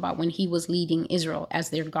talking about when he was leading Israel as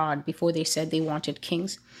their God before they said they wanted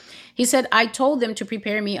kings. He said, I told them to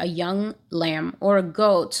prepare me a young lamb or a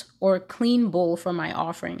goat or a clean bull for my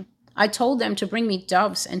offering. I told them to bring me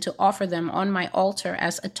doves and to offer them on my altar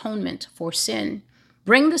as atonement for sin.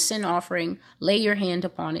 Bring the sin offering, lay your hand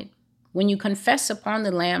upon it. When you confess upon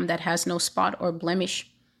the lamb that has no spot or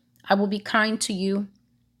blemish, I will be kind to you.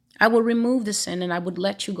 I will remove the sin and I would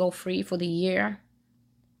let you go free for the year.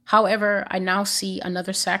 However, I now see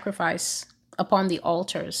another sacrifice upon the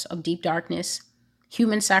altars of deep darkness,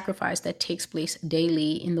 human sacrifice that takes place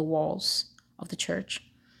daily in the walls of the church.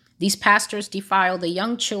 These pastors defile the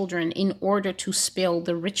young children in order to spill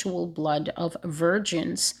the ritual blood of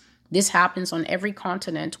virgins. This happens on every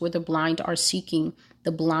continent where the blind are seeking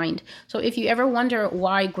the blind. So if you ever wonder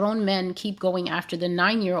why grown men keep going after the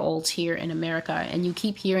 9-year-olds here in America, and you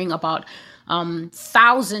keep hearing about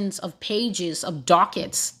thousands of pages of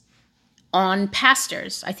dockets on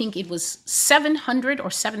pastors, I think it was 700 or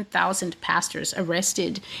 7,000 pastors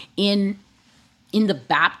arrested in the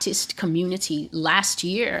Baptist community last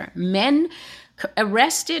year. Men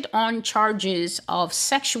arrested on charges of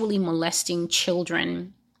sexually molesting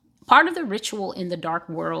children. Part of the ritual in the dark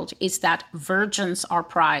world is that virgins are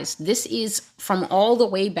prized. This is from all the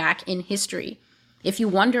way back in history. If you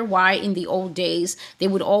wonder why in the old days they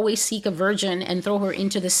would always seek a virgin and throw her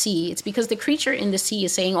into the sea, it's because the creature in the sea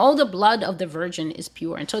is saying, all the blood of the virgin is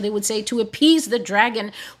pure. And so they would say, to appease the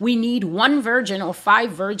dragon, we need 1 virgin or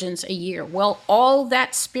 5 virgins a year. Well, all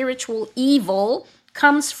that spiritual evil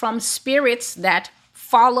comes from spirits that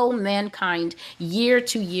follow mankind year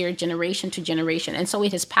to year, generation to generation. And so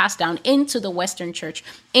it has passed down into the Western church,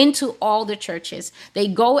 into all the churches. They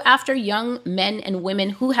go after young men and women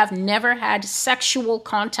who have never had sexual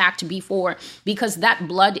contact before because that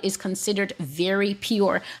blood is considered very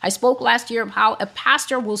pure. I spoke last year of how a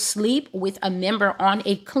pastor will sleep with a member on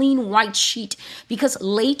a clean white sheet because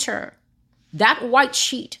later that white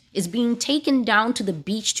sheet is being taken down to the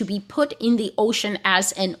beach to be put in the ocean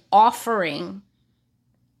as an offering.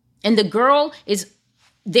 And the girl is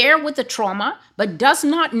there with the trauma, but does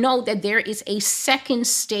not know that there is a second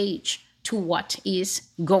stage to what is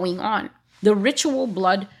going on. The ritual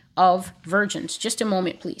blood of virgins. Just a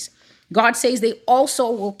moment, please. God says they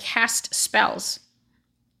also will cast spells.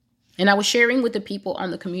 And I was sharing with the people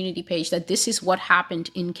on the community page that this is what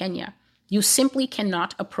happened in Kenya. You simply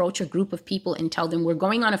cannot approach a group of people and tell them we're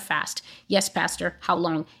going on a fast. Yes, Pastor. How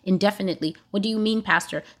long? Indefinitely. What do you mean,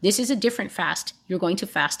 Pastor? This is a different fast. You're going to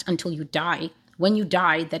fast until you die. When you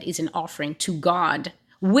die, that is an offering to God.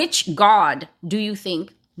 Which God do you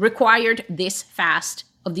think required this fast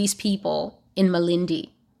of these people in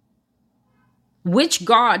Malindi? Which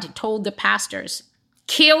God told the pastors,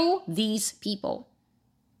 kill these people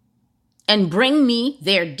and bring me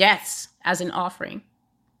their deaths as an offering?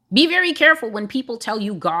 Be very careful when people tell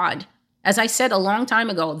you God. As I said a long time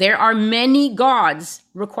ago, there are many gods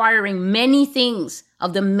requiring many things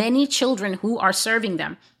of the many children who are serving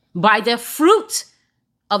them. By the fruit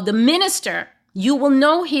of the minister, you will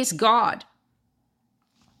know his God.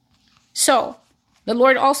 So the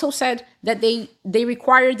Lord also said that they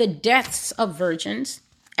require the deaths of virgins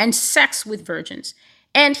and sex with virgins.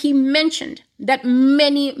 And he mentioned that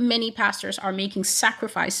many, many pastors are making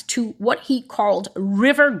sacrifice to what he called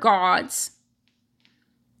river gods.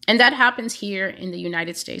 And that happens here in the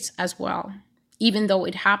United States as well. even though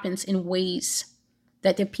it happens in ways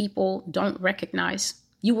that the people don't recognize.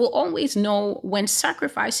 You will always know when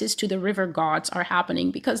sacrifices to the river gods are happening,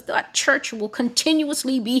 because that church will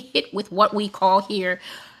continuously be hit with what we call here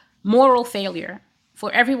moral failure.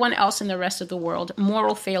 For everyone else in the rest of the world,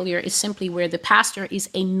 moral failure is simply where the pastor is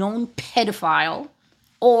a known pedophile,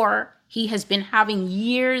 or he has been having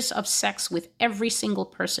years of sex with every single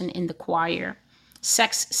person in the choir.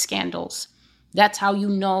 Sex scandals. That's how you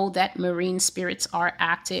know that marine spirits are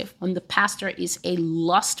active, when the pastor is a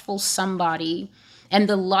lustful somebody, and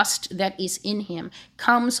the lust that is in him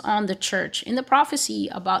comes on the church. In the prophecy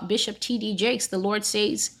about Bishop T.D. Jakes, the Lord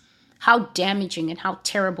says how damaging and how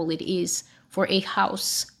terrible it is for a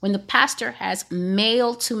house when the pastor has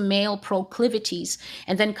male-to-male proclivities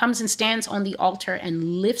and then comes and stands on the altar and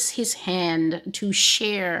lifts his hand to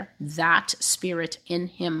share that spirit in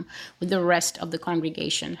him with the rest of the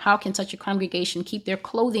congregation. How can such a congregation keep their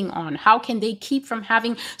clothing on? How can they keep from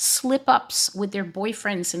having slip-ups with their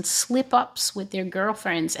boyfriends and slip-ups with their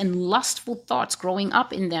girlfriends and lustful thoughts growing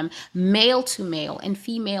up in them, male to male and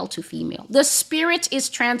female to female? The spirit is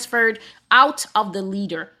transferred out of the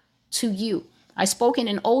leader to you. I spoke in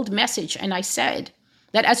an old message and I said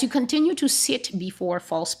that as you continue to sit before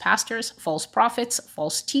false pastors, false prophets,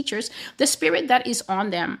 false teachers, the spirit that is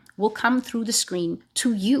on them will come through the screen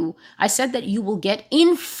to you. I said that you will get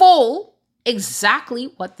in full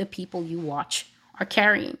exactly what the people you watch are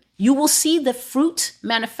carrying. You will see the fruit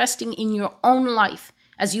manifesting in your own life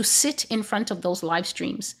as you sit in front of those live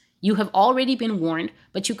streams. You have already been warned,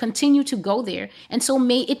 but you continue to go there. And so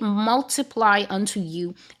may it multiply unto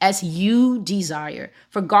you as you desire.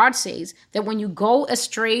 For God says that when you go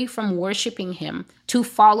astray from worshiping him to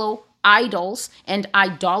follow idols and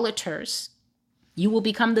idolaters, you will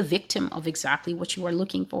become the victim of exactly what you are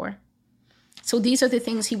looking for. So these are the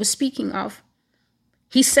things he was speaking of.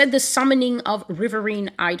 He said the summoning of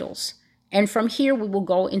riverine idols. And from here, we will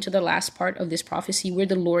go into the last part of this prophecy where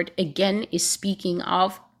the Lord again is speaking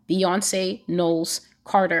of Beyoncé Knowles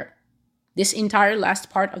Carter. This entire last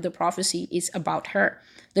part of the prophecy is about her.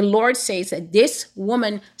 The Lord says that this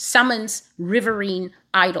woman summons riverine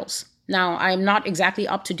idols. Now, I am not exactly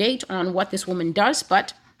up to date on what this woman does,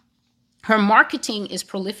 but her marketing is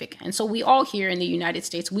prolific. And so we all here in the United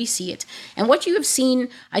States, we see it. And what you have seen,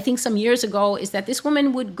 I think some years ago, is that this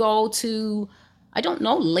woman would go to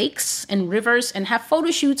lakes and rivers and have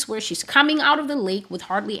photo shoots where she's coming out of the lake with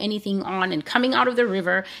hardly anything on and coming out of the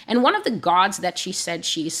river. And one of the gods that she said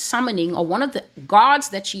she is summoning, or one of the gods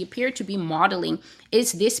that she appeared to be modeling,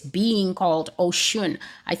 is this being called Oshun.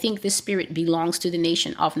 I think this spirit belongs to the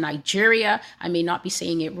nation of Nigeria. I may not be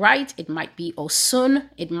saying it right. It might be Osun.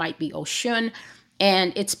 It might be Oshun.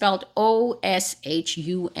 And it's spelled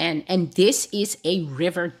Oshun. And this is a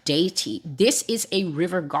river deity. This is a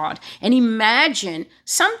river god. And imagine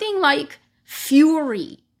something like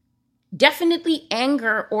fury, definitely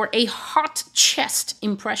anger, or a hot chest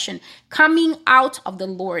impression coming out of the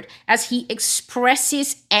Lord as he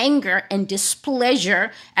expresses anger and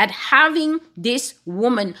displeasure at having this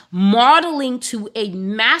woman modeling to a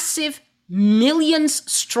massive millions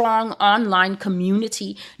strong online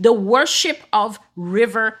community the worship of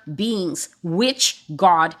river beings, which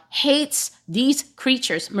God hates. These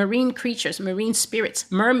creatures, marine spirits,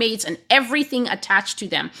 mermaids, and everything attached to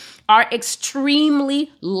them are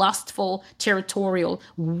extremely lustful, territorial,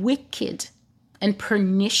 wicked, and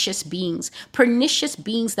pernicious beings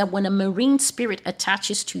that when a marine spirit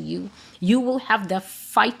attaches to you, you will have the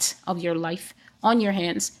fight of your life on your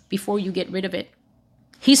hands before you get rid of it.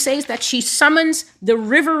 He says that she summons the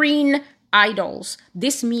riverine idols.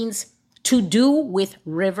 This means to do with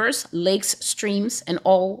rivers, lakes, streams, and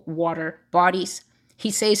all water bodies.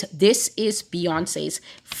 He says this is Beyoncé's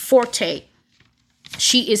forte.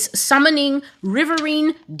 She is summoning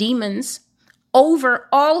riverine demons over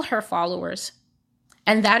all her followers.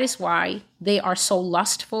 And that is why they are so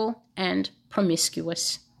lustful and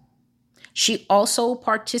promiscuous. She also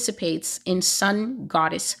participates in sun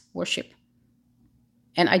goddess worship.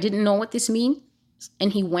 And I didn't know what this means.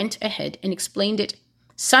 And he went ahead and explained it.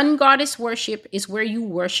 Sun goddess worship is where you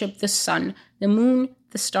worship the sun, the moon,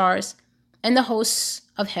 the stars, and the hosts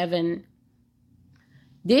of heaven.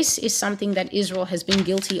 This is something that Israel has been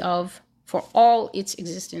guilty of for all its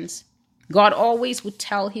existence. God always would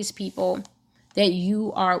tell his people that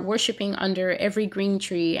you are worshiping under every green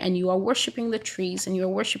tree, and you are worshiping the trees, and you are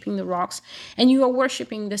worshiping the rocks, and you are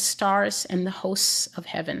worshiping the stars and the hosts of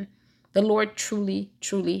heaven. The Lord truly,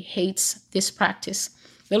 truly hates this practice.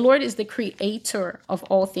 The Lord is the creator of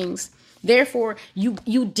all things. Therefore,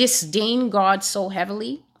 you disdain God so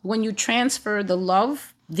heavily when you transfer the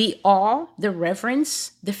love, the awe, the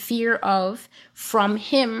reverence, the fear of, from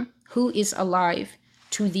him who is alive,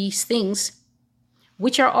 to these things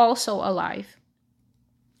which are also alive.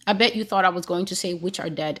 I bet you thought I was going to say which are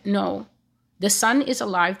dead. No, the sun is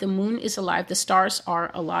alive, the moon is alive, the stars are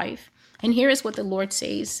alive. And here is what the Lord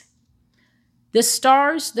says. The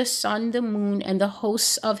stars, the sun, the moon, and the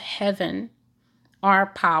hosts of heaven are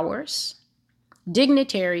powers,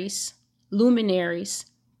 dignitaries, luminaries,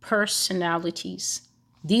 personalities.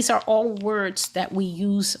 These are all words that we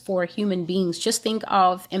use for human beings. Just think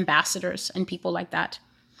of ambassadors and people like that.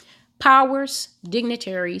 Powers,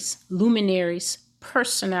 dignitaries, luminaries,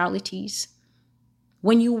 personalities.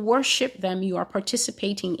 When you worship them, you are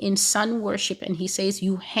participating in sun worship. And he says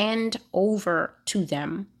you hand over to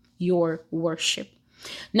them your worship.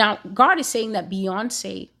 Now, God is saying that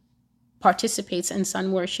Beyoncé participates in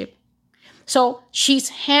sun worship. So she's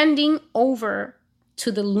handing over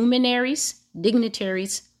to the luminaries,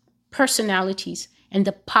 dignitaries, personalities, and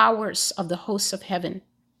the powers of the hosts of heaven,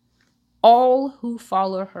 all who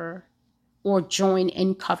follow her or join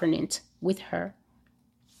in covenant with her.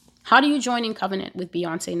 How do you join in covenant with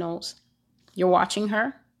Beyoncé Knowles? You're watching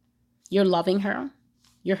her. You're loving her.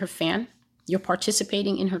 You're her fan. You're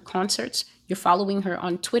participating in her concerts. You're following her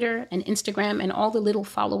on Twitter and Instagram and all the little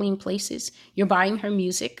following places. You're buying her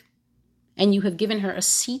music. And you have given her a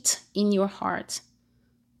seat in your heart.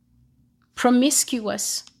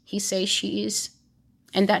 Promiscuous, he says she is.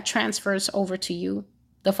 And that transfers over to you,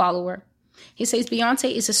 the follower. He says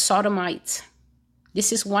Beyoncé is a sodomite.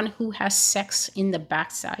 This is one who has sex in the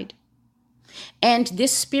backside. And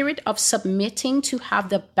this spirit of submitting to have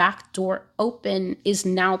the back door open is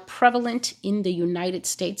now prevalent in the United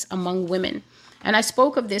States among women. And I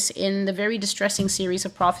spoke of this in the very distressing series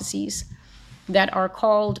of prophecies that are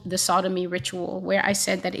called the sodomy ritual, where I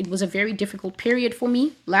said that it was a very difficult period for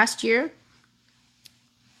me last year,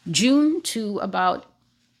 June to about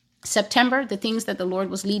September, the things that the Lord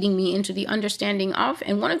was leading me into the understanding of.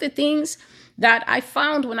 And one of the things that I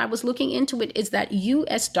found when I was looking into it is that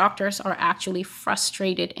U.S. doctors are actually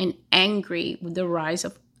frustrated and angry with the rise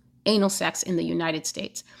of anal sex in the United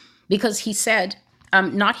States. Because he said,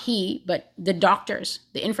 not he, but the doctors,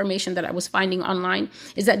 the information that I was finding online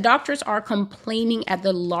is that doctors are complaining at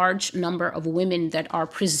the large number of women that are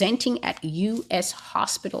presenting at U.S.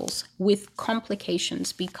 hospitals with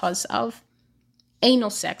complications because of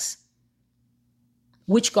anal sex,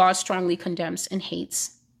 which God strongly condemns and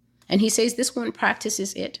hates. And he says this woman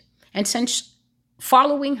practices it. And since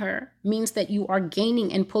following her means that you are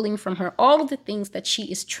gaining and pulling from her all of the things that she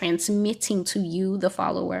is transmitting to you, the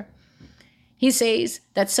follower. He says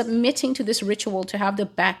that submitting to this ritual to have the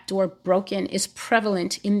back door broken is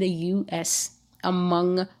prevalent in the U.S.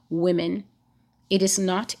 among women. It is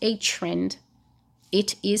not a trend.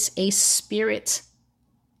 It is a spirit.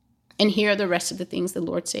 And here are the rest of the things the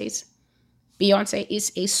Lord says. Beyoncé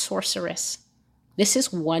is a sorceress. This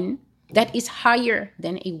is one that is higher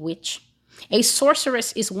than a witch. A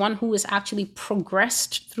sorceress is one who has actually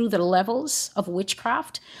progressed through the levels of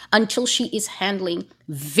witchcraft until she is handling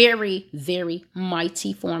very, very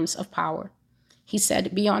mighty forms of power. He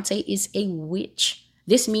said Beyoncé is a witch.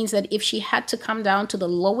 This means that if she had to come down to the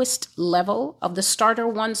lowest level of the starter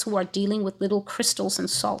ones who are dealing with little crystals and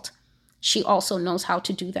salt, she also knows how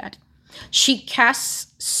to do that. She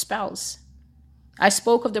casts spells. I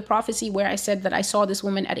spoke of the prophecy where I said that I saw this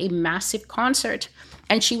woman at a massive concert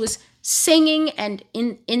and she was singing and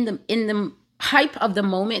in the hype of the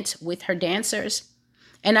moment with her dancers.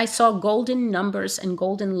 And I saw golden numbers and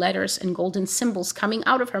golden letters and golden symbols coming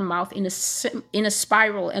out of her mouth in a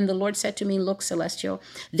spiral. And the Lord said to me, look, Celestial,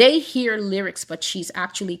 they hear lyrics, but she's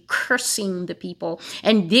actually cursing the people.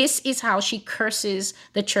 And this is how she curses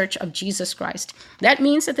the Church of Jesus Christ. That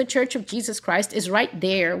means that the Church of Jesus Christ is right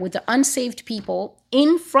there with the unsaved people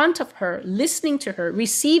in front of her, listening to her,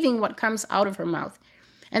 receiving what comes out of her mouth.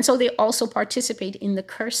 And so they also participate in the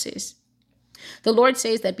curses. The Lord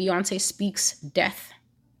says that Beyoncé speaks death.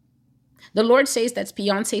 The Lord says that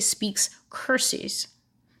Beyoncé speaks curses.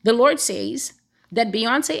 The Lord says that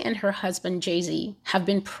Beyoncé and her husband, Jay-Z, have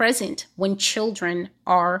been present when children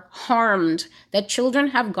are harmed, that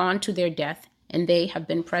children have gone to their death and they have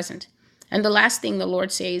been present. And the last thing the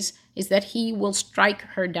Lord says is that he will strike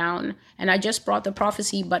her down. And I just brought the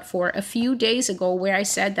prophecy, but for a few days ago, where I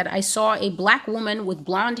said that I saw a black woman with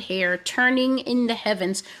blonde hair turning in the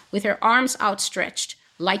heavens with her arms outstretched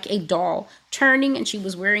like a doll, turning, and she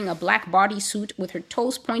was wearing a black bodysuit with her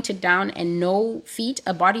toes pointed down and no feet.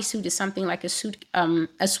 A bodysuit is something like a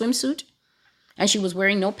swimsuit. And she was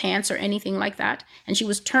wearing no pants or anything like that. And she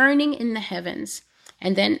was turning in the heavens.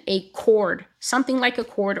 And then a cord, something like a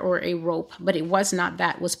cord or a rope, but it was not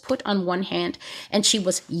that, was put on one hand, and she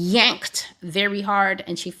was yanked very hard,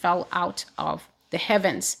 and she fell out of the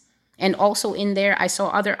heavens. And also in there, I saw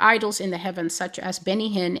other idols in the heavens, such as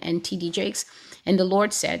Benny Hinn and T.D. Jakes. And the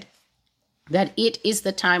Lord said that it is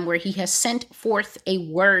the time where he has sent forth a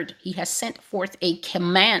word. He has sent forth a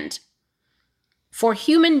command for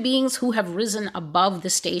human beings who have risen above the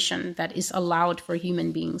station that is allowed for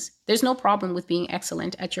human beings. There's no problem with being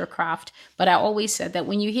excellent at your craft. But I always said that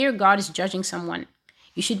when you hear God is judging someone,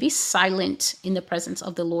 you should be silent in the presence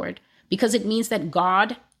of the Lord, because it means that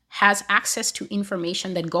God has access to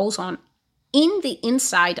information that goes on in the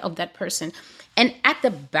inside of that person and at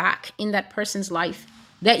the back in that person's life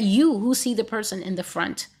that you who see the person in the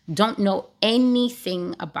front don't know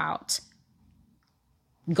anything about.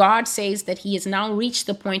 God says that he has now reached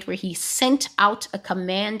the point where he sent out a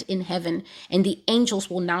command in heaven, and the angels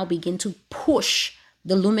will now begin to push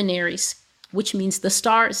the luminaries, which means the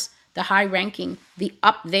stars, the high ranking, the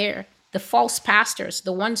up there, the false pastors,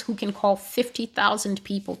 the ones who can call 50,000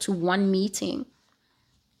 people to one meeting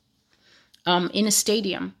in a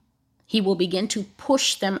stadium. He will begin to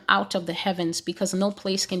push them out of the heavens because no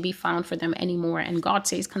place can be found for them anymore. And God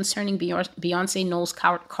says concerning Beyoncé Knowles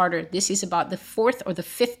Carter, this is about the fourth or the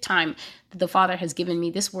fifth time that the Father has given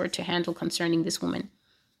me this word to handle concerning this woman,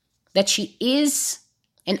 that she is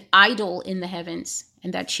an idol in the heavens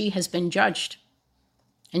and that she has been judged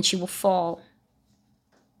and she will fall.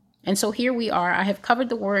 And so here we are. I have covered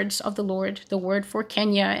the words of the Lord, the word for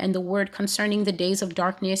Kenya, and the word concerning the days of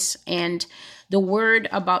darkness, and the word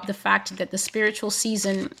about the fact that the spiritual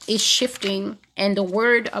season is shifting, and the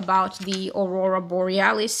word about the aurora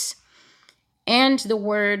borealis, and the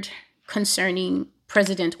word concerning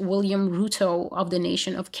President William Ruto of the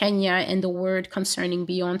nation of Kenya, and the word concerning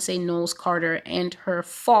Beyoncé Knowles Carter and her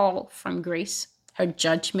fall from grace, her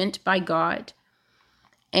judgment by God.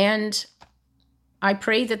 And I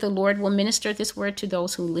pray that the Lord will minister this word to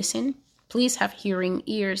those who listen. Please have hearing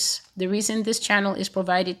ears. The reason this channel is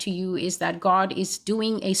provided to you is that God is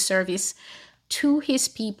doing a service to his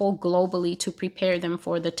people globally to prepare them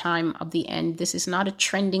for the time of the end. This is not a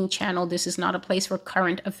trending channel. This is not a place for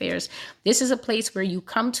current affairs. This is a place where you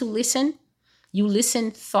come to listen. You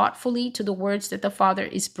listen thoughtfully to the words that the Father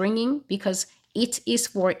is bringing, because it is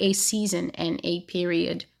for a season and a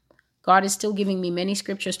period. God is still giving me many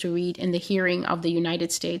scriptures to read in the hearing of the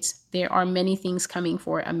United States. There are many things coming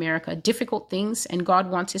for America, difficult things, and God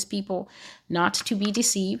wants his people not to be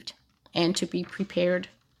deceived and to be prepared.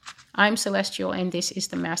 I'm Celestial, and this is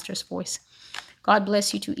the Master's Voice. God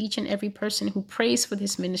bless you to each and every person who prays for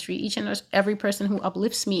this ministry, each and every person who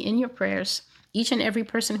uplifts me in your prayers, each and every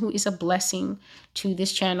person who is a blessing to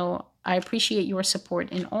this channel. I appreciate your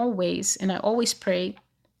support in all ways, and I always pray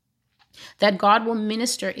that God will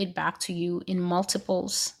minister it back to you in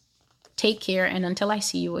multiples. Take care, and until I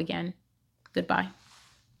see you again, goodbye.